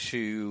off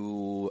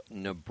to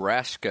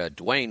Nebraska.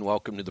 Dwayne,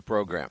 welcome to the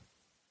program.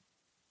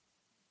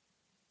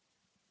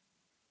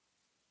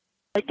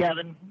 Hey,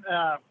 Kevin.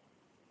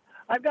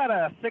 I've got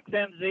a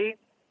 6NZ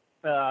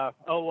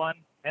 01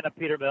 and a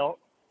Peterbilt.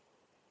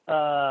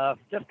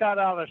 Just got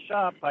out of the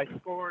shop. I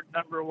scored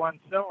number 1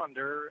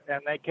 cylinder,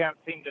 and they can't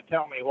seem to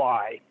tell me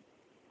why.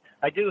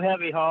 I do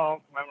heavy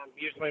haul. I'm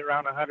usually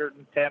around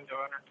 110 to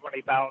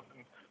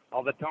 120,000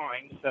 all the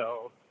time.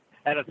 So,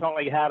 and it's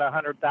only had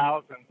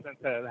 100,000 since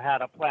it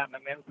had a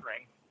platinum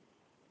in-spring.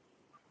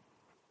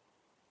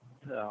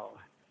 So,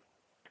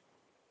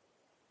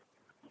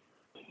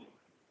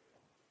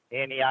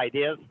 any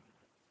ideas?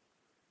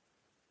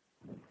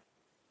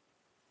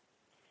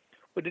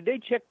 Well, did they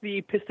check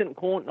the piston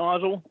coolant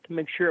nozzle to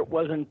make sure it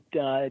wasn't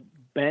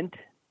bent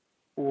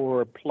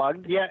or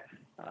plugged? Yeah.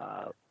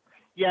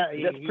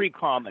 That's pretty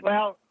common.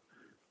 Well,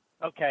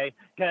 okay,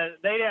 because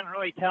they didn't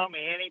really tell me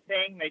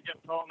anything. They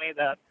just told me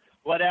that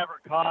whatever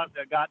caused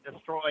it got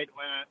destroyed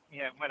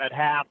when it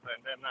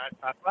happened, and I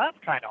thought, well, that's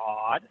kind of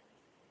odd.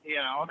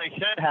 They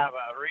should have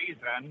a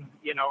reason.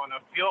 And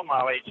the fuel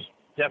mileage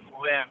just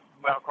went.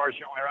 Well, of course,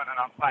 you're only running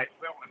on 5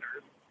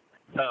 cylinders,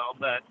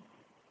 but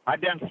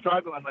I've been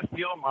struggling with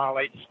fuel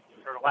mileage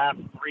for the last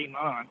 3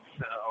 months,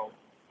 so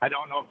I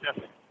don't know if this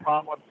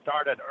problem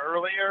started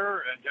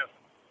earlier and just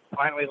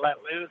finally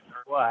let loose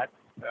or what.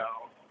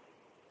 So,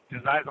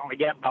 because I was only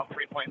getting about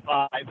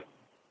 3.5,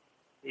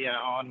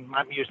 and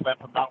I'm usually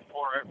up about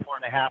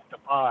 4.5 to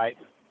 5,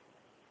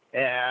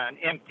 and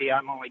empty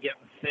I'm only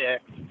getting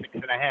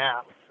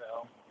 6.5.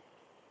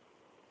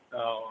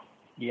 So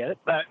yeah,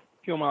 but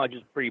fuel mileage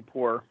is pretty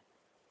poor.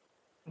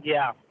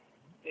 Yeah.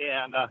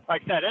 And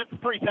like I said, it's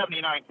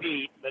 379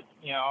 feet, but,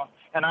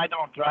 and I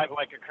don't drive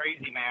like a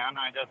crazy man.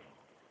 I just,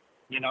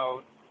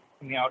 drive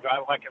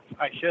like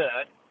I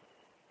should.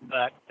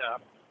 But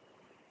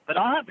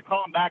I'll have to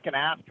call them back and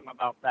ask them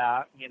about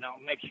that,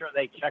 make sure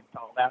they checked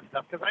all that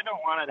stuff, because I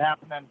don't want it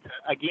happening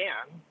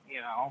again,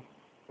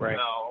 Right.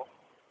 So,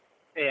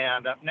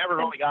 and I've never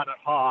really got it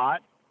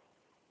hot,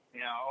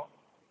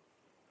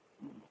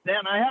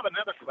 Then I have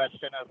another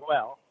question as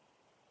well.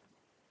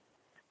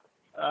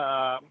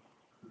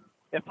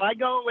 If I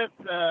go with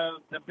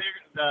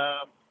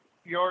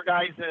your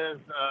guys'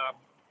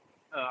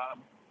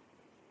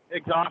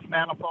 exhaust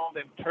manifold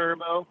and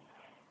turbo,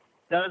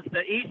 does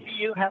the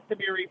ECU have to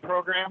be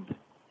reprogrammed?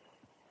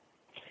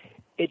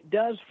 It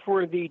does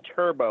for the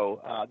turbo.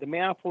 The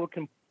manifold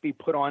can be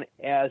put on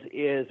as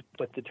is,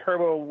 but the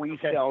turbo we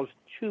sell is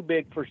too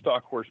big for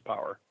stock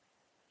horsepower.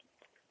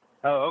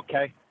 Oh,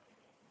 okay.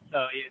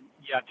 So you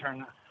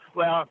turn.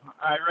 Well,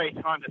 I race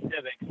Honda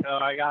Civic, so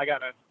I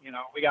gotta,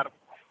 we gotta.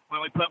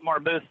 When we put more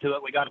boost to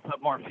it, we got to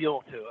put more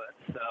fuel to it.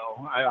 So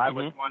I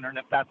was wondering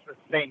if that's the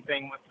same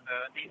thing with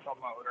the diesel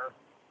motor.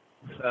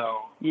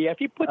 So yeah, if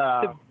you put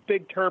the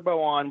big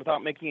turbo on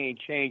without making any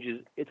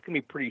changes, it's going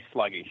to be pretty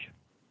sluggish.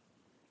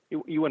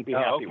 You wouldn't be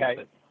happy with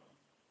it.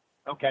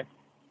 Okay.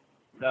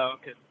 So,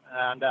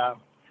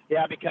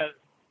 because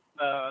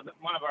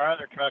one of our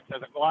other trucks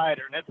has a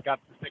glider, and it's got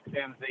the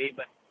 6NZ,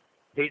 but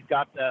he's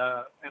got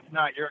it's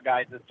not your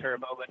guys'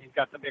 turbo, but he's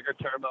got the bigger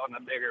turbo and the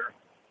bigger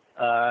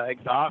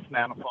exhaust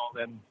manifold,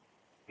 and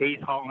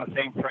he's hauling the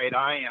same freight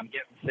I am,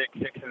 getting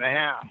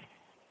 6.5.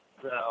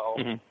 So,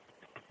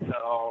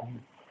 so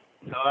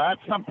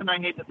that's something I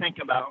need to think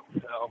about.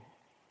 So,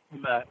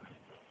 but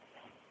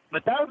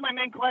that was my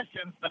main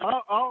questions. But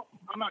I'm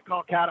gonna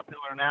call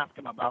Caterpillar and ask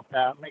them about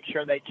that. Make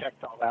sure they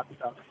checked all that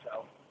stuff.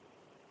 So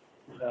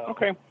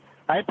okay,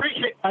 I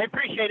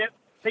appreciate it.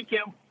 Thank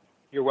you.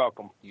 You're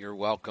welcome. You're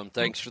welcome.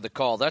 Thanks for the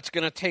call. That's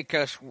going to take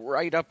us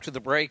right up to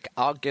the break.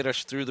 I'll get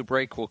us through the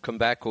break. We'll come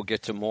back. We'll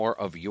get to more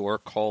of your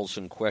calls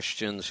and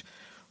questions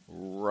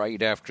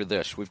right after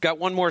this. We've got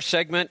one more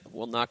segment.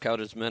 We'll knock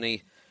out as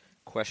many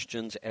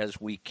questions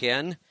as we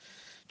can.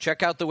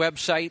 Check out the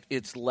website.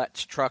 It's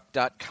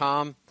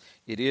Letstruck.com.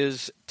 It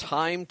is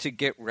time to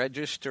get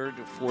registered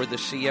for the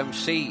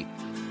CMC.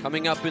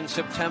 Coming up in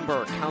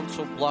September,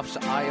 Council Bluffs,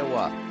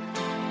 Iowa.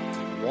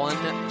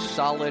 1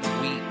 solid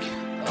week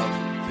of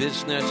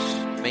business,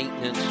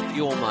 maintenance,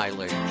 fuel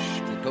mileage,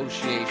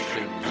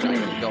 negotiations. I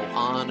can go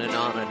on and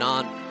on and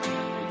on.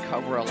 We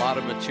cover a lot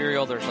of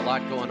material. There's a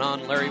lot going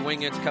on. Larry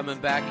Wingett's coming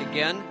back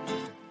again.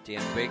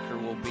 Dan Baker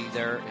will be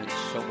there, and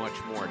so much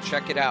more.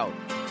 Check it out.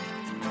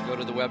 Go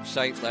to the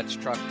website,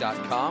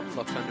 letstruck.com.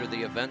 Look under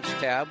the events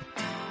tab.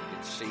 You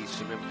can see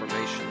some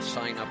information.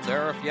 Sign up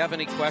there. If you have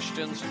any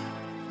questions,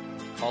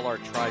 call our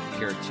Tribe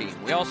Care team.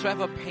 We also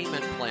have a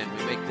payment plan.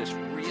 We make this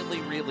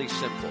really, really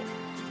simple.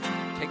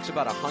 It takes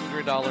about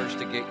 $100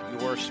 to get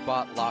your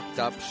spot locked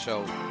up,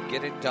 so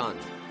get it done.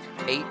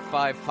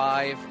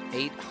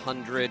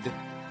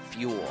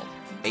 855-800-FUEL.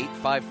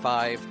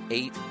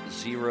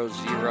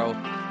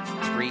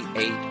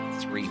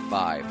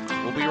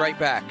 855-800-3835. We'll be right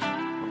back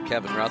from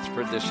Kevin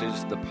Rutherford. This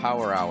is the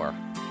Power Hour.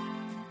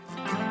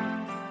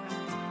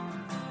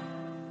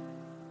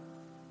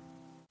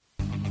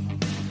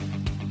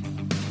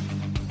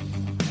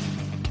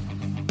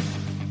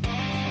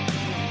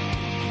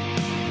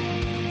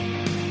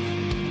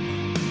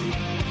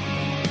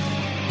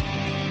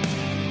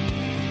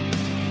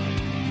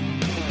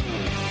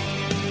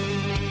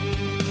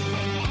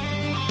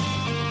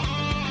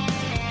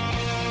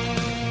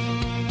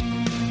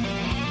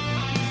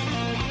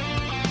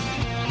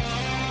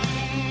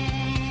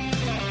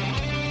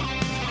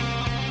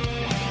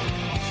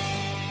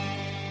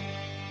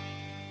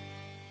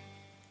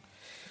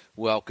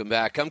 Welcome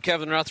back. I'm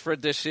Kevin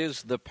Rutherford. This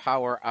is the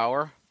Power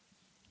Hour.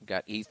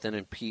 Got Ethan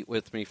and Pete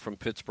with me from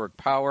Pittsburgh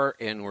Power,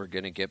 and we're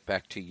going to get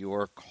back to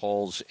your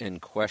calls and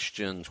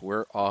questions.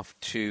 We're off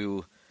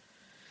to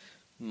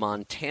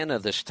Montana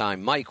this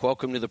time. Mike,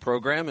 welcome to the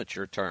program. It's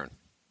your turn.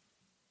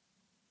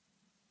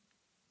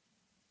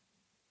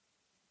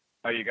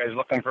 Are you guys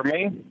looking for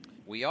me?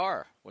 We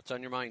are. What's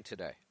on your mind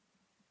today?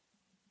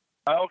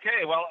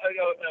 Okay, well,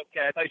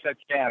 okay, I thought you said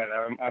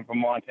Canada. I'm from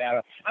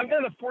Montana. I've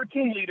got a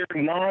 14-liter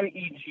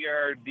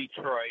non-EGR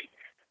Detroit.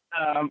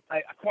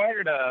 I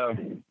acquired a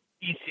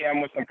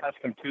ECM with some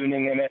custom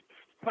tuning in it.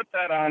 Put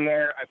that on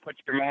there. I put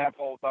your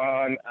manifolds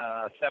on,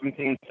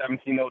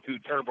 1702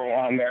 turbo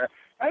on there.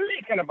 I'm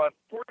making about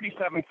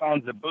 47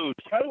 pounds of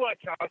boost. How do I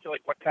calculate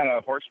what kind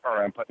of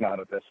horsepower I'm putting out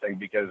of this thing?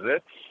 Because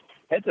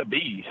it's a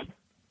beast.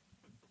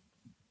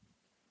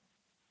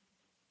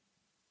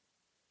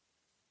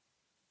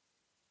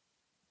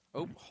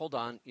 Oh, hold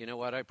on. You know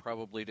what? I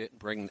probably didn't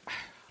bring... I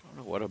don't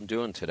know what I'm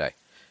doing today.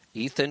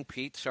 Ethan,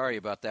 Pete, sorry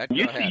about that.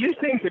 You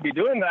seem to be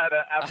doing that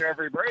after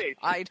every break.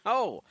 I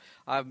know.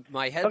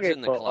 My head's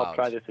in the clouds. I'll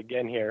try this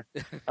again here.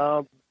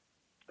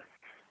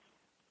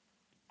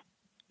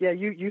 Yeah,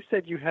 you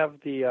said you have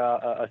the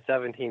a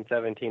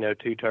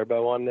 1702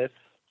 turbo on this?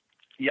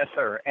 Yes,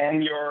 sir.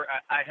 And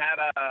I had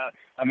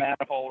a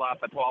manifold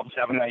off a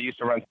 12.7. I used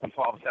to run some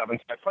 12.7, so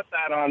I put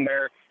that on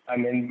there. I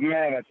mean,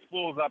 man, it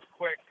spools up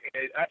quick.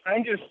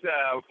 I'm just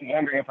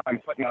wondering if I'm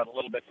putting out a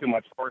little bit too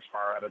much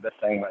horsepower out of this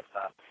thing. But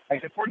like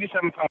I said,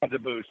 47 pounds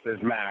of boost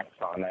is max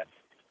on it.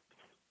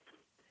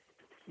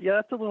 Yeah,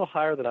 that's a little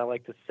higher than I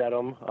like to set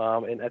them,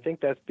 and I think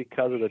that's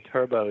because of the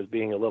turbos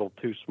being a little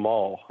too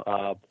small.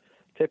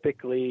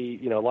 Typically,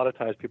 a lot of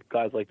times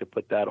guys like to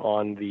put that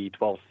on the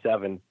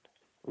 12.7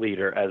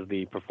 liter as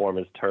the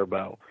performance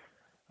turbo.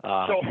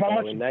 So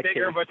how much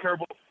bigger of a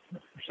turbo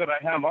should I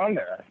have on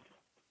there?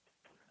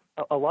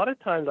 A lot of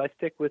times I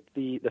stick with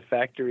the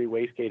factory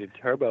wastegated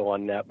turbo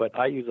on that, but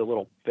I use a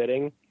little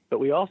fitting. But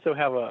we also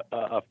have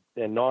a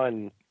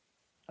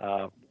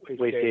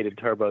non-wastegated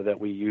turbo that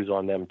we use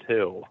on them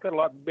too. It's got a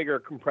lot bigger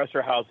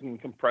compressor housing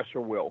and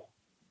compressor wheel.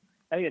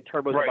 I think the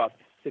turbo's about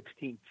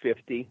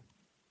 1650.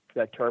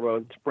 That turbo,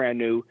 it's brand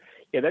new.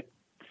 Yeah, that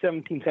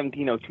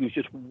 1702 is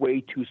just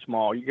way too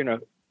small. You're going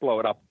to blow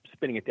it up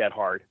spinning it that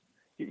hard.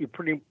 You're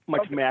pretty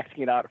much maxing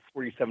it out at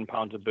 47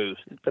 pounds of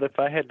boost. But if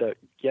I had to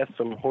guess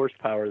some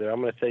horsepower there, I'm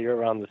going to say you're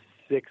around the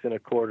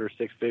 6.25,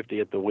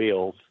 650 at the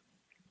wheels.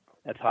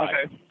 That's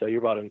high. Okay. So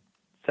you're about a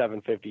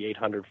 750,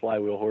 800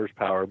 flywheel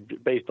horsepower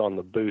based on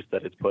the boost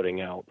that it's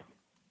putting out.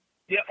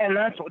 Yeah, and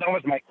that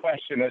was my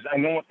question. Is I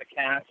know what the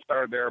cats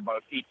are. They're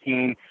about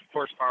 18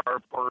 horsepower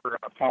per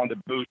pound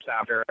of boost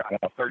after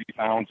 30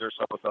 pounds or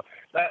so. So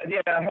can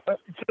you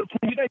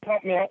guys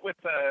help me out with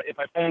if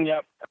I phone you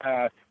up?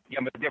 You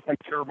have a different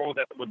turbo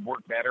that would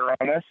work better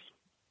on this?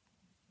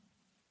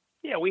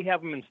 Yeah, we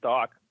have them in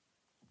stock.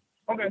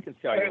 Okay. Can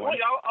sell you one.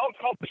 I'll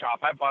call the shop.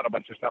 I bought a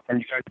bunch of stuff from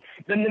you guys.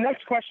 Then the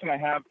next question I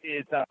have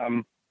is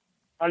on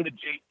the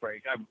Jake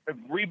brake. I've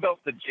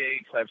rebuilt the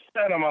Jakes. I've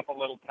set them up a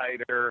little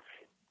tighter.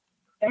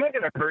 Am I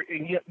going to hurt? Do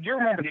you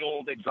remember the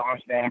old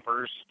exhaust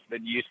dampers that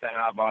you used to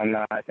have on,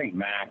 I think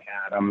Mac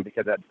had them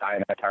because that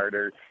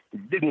dynatarder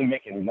didn't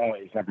make any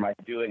noise, never mind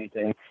do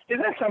anything. Is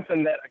that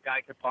something that a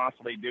guy could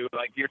possibly do?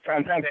 Like you're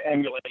trying to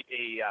emulate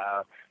a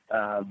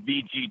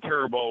VG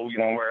turbo,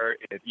 where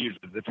it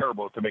uses the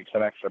turbo to make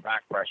some extra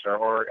back pressure,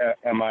 or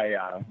am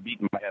I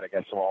beating my head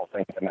against the wall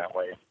thinking that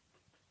way?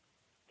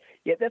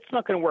 Yeah, that's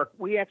not going to work.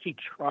 We actually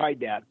tried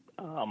that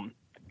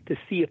to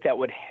see if that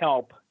would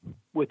help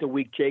with a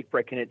weak Jake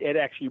brake, and it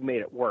actually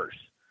made it worse.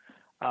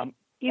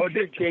 If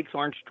your Jakes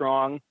aren't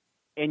strong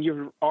and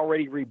you've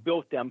already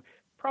rebuilt them,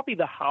 probably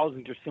the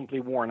housings are simply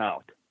worn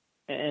out,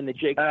 and the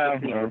Jakes are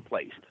being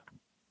replaced.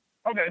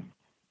 Okay.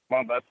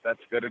 Well, that's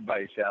good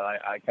advice. Yeah,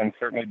 I can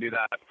certainly do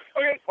that.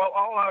 Okay, well,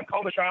 I'll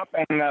call the shop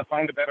and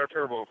find a better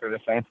turbo for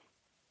this thing.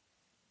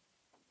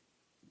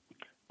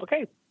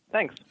 Okay,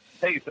 thanks.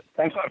 Hey,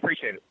 thanks a lot.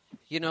 Appreciate it.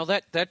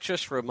 That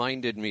just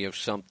reminded me of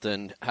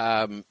something.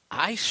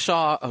 I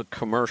saw a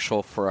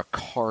commercial for a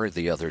car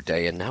the other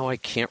day, and now I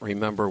can't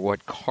remember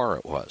what car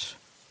it was.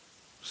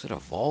 Was it a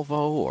Volvo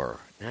or...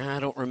 I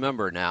don't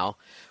remember now.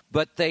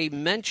 But they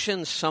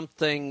mentioned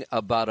something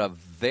about a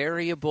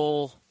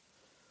variable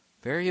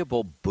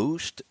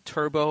boost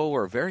turbo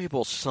or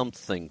variable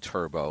something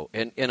turbo.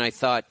 And I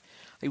thought,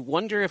 I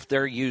wonder if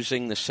they're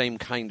using the same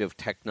kind of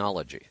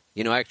technology.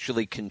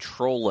 Actually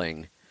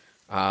controlling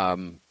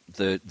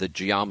the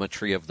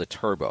geometry of the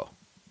turbo.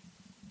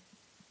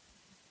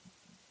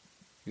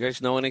 You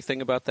guys know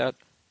anything about that?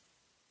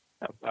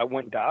 I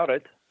wouldn't doubt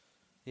it.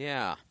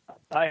 Yeah.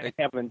 I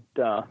haven't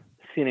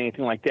seen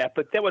anything like that,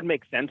 but that would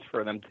make sense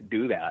for them to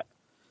do that.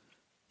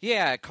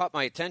 Yeah, it caught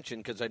my attention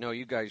because I know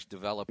you guys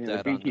developed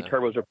that. The VG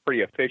turbos are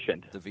pretty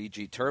efficient. The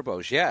VG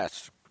turbos,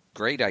 yes.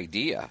 Great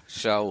idea.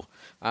 So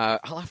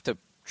I'll have to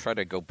try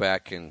to go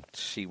back and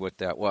see what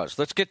that was.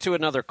 Let's get to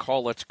another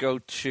call. Let's go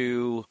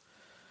to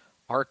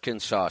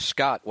Arkansas.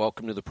 Scott,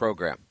 welcome to the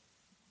program.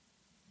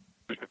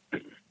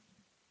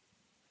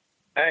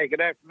 Hey,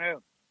 good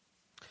afternoon.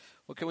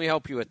 What can we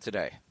help you with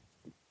today?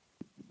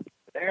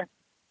 There.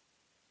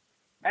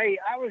 Hey,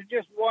 I was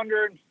just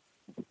wondering,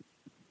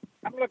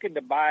 I'm looking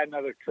to buy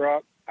another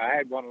truck. I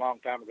had one a long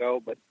time ago,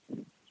 but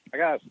I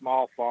got a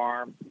small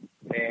farm,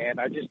 and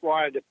I just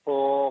wanted to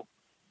pull,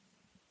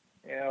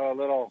 a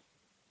little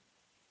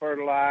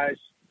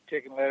fertilized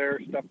chicken litter,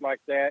 stuff like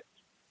that,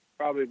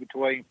 probably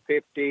between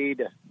 50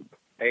 to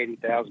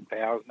 80,000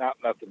 pounds, not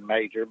nothing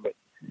major,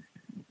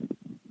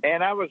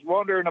 and I was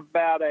wondering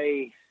about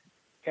a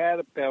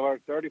Caterpillar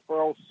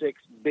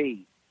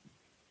 3406B.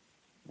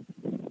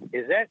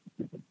 Is that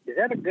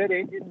a good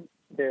engine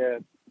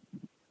to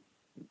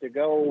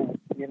go,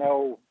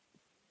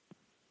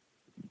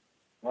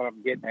 what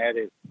I'm getting at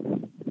is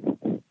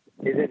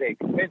it an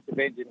expensive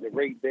engine to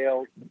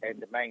rebuild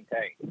and to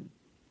maintain?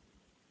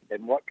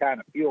 And what kind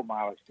of fuel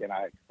mileage can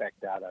I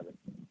expect out of it?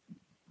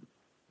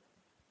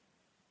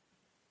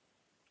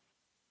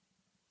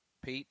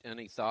 Pete,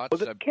 any thoughts?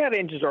 Well, the Cat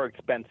engines are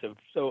expensive,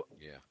 so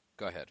yeah,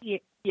 go ahead.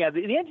 Yeah,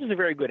 the engine's a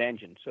very good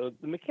engine. So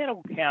the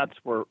mechanical Cats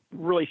were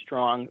really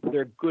strong.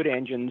 They're good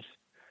engines.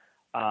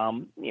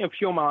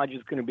 Fuel mileage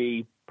is going to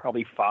be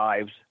probably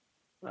 5s.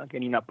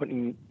 Again, you're not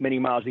putting many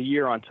miles a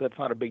year on, so that's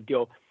not a big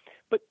deal.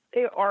 But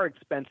they are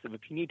expensive.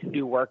 If you need to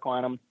do work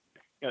on them,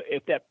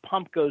 if that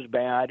pump goes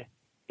bad,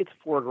 it's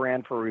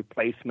 $4,000 for a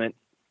replacement.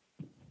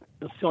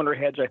 The cylinder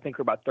heads, I think,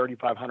 are about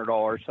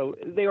 $3,500. So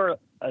they are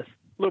a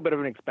little bit of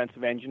an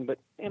expensive engine, but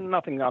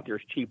nothing out there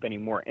is cheap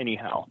anymore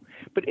anyhow.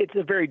 But it's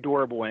a very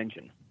durable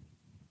engine.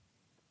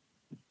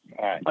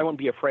 All right. I wouldn't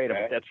be afraid of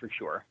it, that's for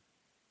sure.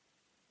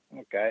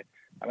 Okay.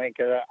 I mean,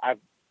 because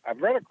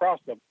I've run across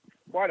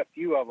quite a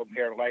few of them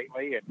here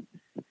lately,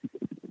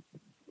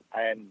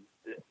 and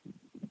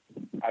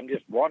I'm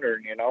just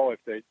wondering,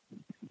 if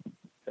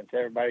since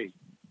everybody's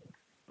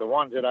the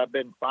ones that I've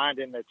been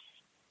finding that's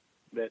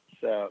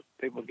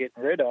people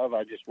getting rid of,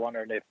 I'm just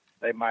wondering if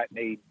they might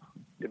need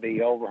to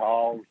be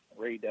overhauled,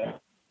 redone.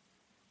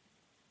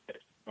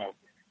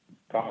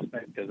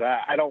 Because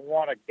I don't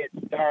want to get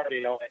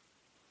started on it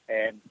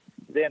and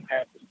then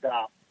have to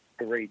stop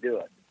to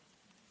redo it.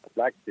 I'd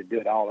like to do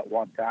it all at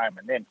one time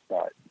and then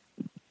start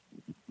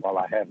while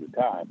I have the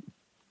time.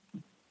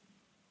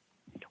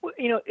 Well,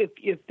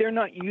 if they're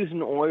not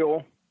using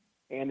oil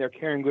and they're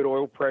carrying good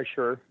oil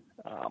pressure,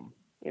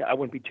 I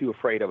wouldn't be too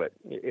afraid of it.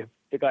 If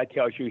the guy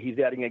tells you he's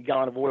adding a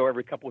gallon of oil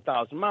every couple of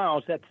thousand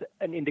miles, that's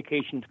an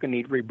indication it's going to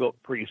need rebuilt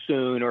pretty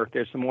soon, or if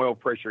there's some oil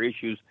pressure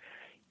issues,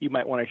 you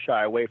might want to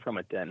shy away from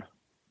it then.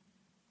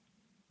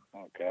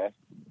 Okay.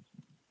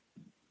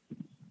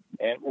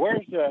 And where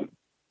is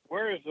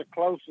the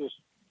closest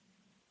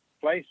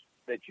place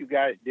that you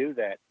guys do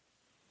that?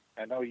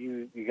 I know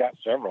you got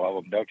several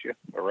of them, don't you,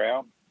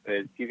 around?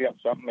 You got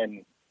something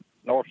in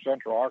north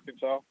central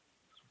Arkansas?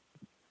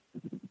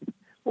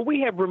 Well,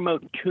 we have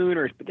remote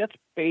tuners, but that's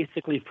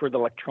basically for the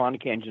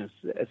electronic engines.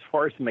 As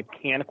far as the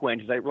mechanical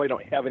engines, I really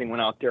don't have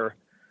anyone out there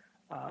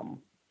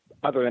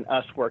other than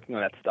us working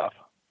on that stuff.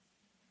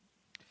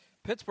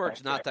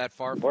 Pittsburgh's not that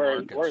far from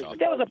Arkansas.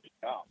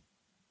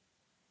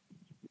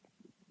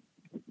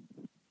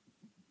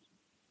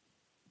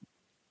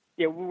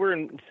 Yeah, we're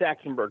in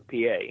Saxonburg,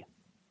 PA.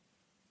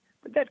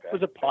 But that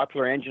was a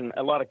popular engine.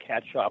 A lot of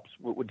cat shops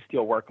would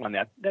still work on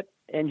that. That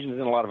engine's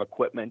in a lot of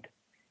equipment.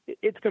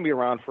 It's going to be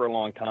around for a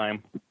long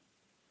time.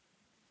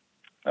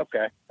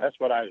 Okay, that's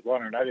what I was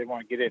wondering. I didn't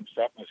want to get into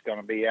something that's going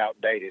to be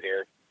outdated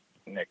here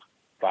in the next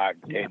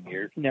 5 to 10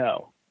 years.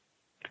 No,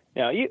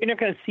 you're not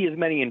going to see as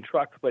many in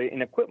trucks, but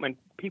in equipment,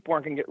 people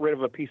aren't going to get rid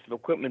of a piece of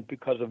equipment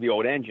because of the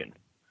old engine.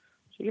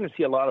 So you're going to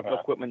see a lot of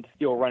equipment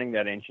still running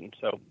that engine.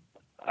 So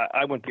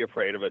I wouldn't be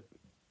afraid of it.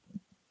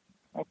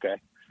 Okay.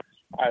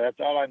 All right, that's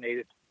all I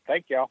needed.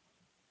 Thank y'all.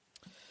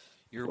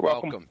 You're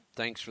welcome.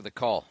 Thanks for the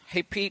call.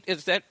 Hey, Pete,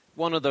 is that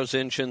one of those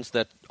engines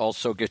that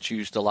also gets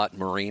used a lot in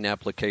marine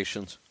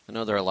applications? I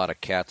know there are a lot of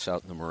cats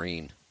out in the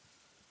marine.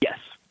 Yes.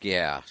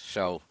 Yeah,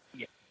 so...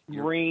 Yeah.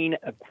 Marine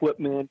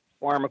equipment,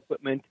 farm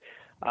equipment.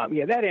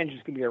 That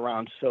engine's going to be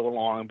around so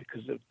long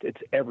because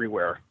it's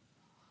everywhere.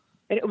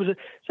 And it was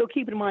so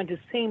keep in mind, at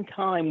the same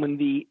time when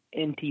the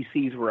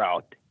NTCs were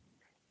out,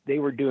 they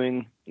were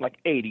doing like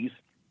 80s,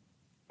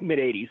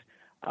 mid-80s.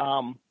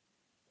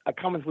 A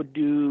Cummins would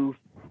do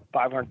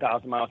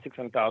 500,000 miles,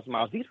 600,000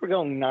 miles. These were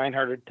going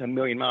 900 to 1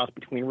 million miles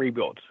between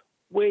rebuilds,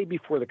 way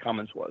before the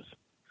Cummins was.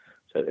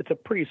 So it's a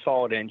pretty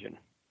solid engine,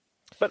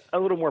 but a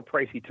little more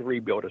pricey to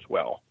rebuild as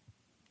well.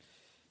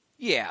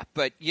 Yeah,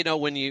 but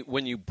when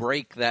you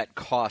break that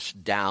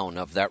cost down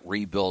of that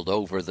rebuild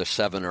over the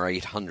 700,000 or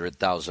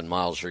 800,000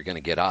 miles you're going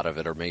to get out of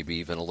it, or maybe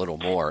even a little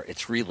more,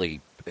 it's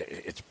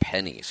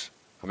pennies.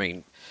 I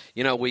mean,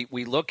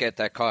 we look at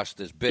that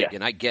cost as big,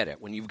 and I get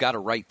it. When you've got to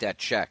write that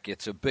check,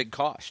 it's a big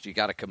cost. You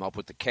got to come up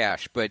with the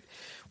cash. But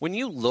when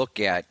you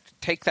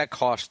take that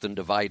cost and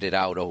divide it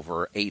out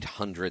over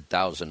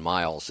 800,000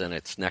 miles, and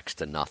it's next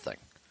to nothing.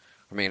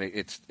 I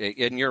mean,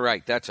 and you're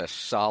right. That's a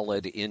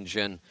solid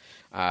engine.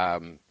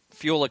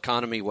 Fuel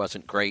economy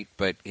wasn't great,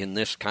 but in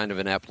this kind of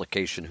an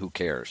application, who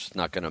cares? It's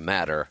not going to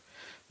matter.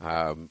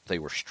 They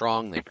were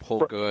strong. They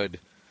pull good.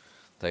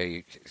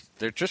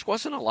 There just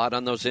wasn't a lot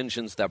on those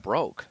engines that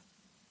broke.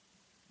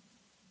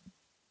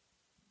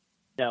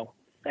 No.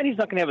 And he's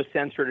not going to have a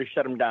sensor to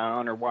shut them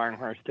down or wiring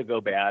harness to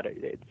go bad.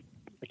 It's,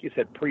 like you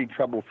said, pretty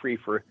trouble-free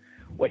for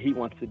what he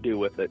wants to do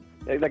with it.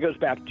 That goes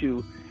back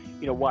to,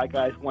 why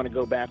guys want to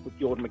go back with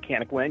the old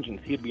mechanical engines.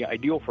 He'd be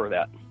ideal for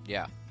that.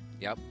 Yeah.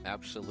 Yep,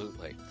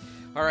 absolutely.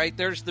 All right,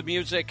 there's the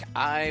music.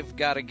 I've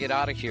got to get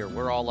out of here.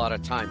 We're all out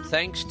of time.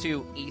 Thanks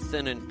to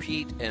Ethan and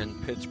Pete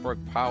and Pittsburgh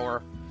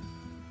Power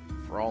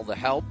for all the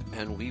help,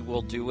 and we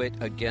will do it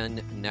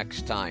again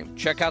next time.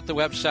 Check out the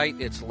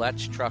website. It's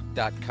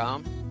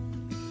letstruck.com.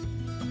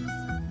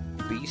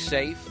 Be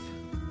safe,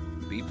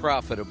 be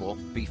profitable,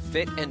 be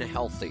fit and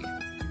healthy.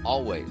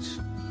 Always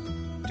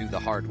do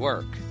the hard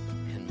work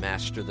and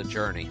master the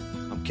journey.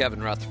 I'm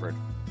Kevin Rutherford.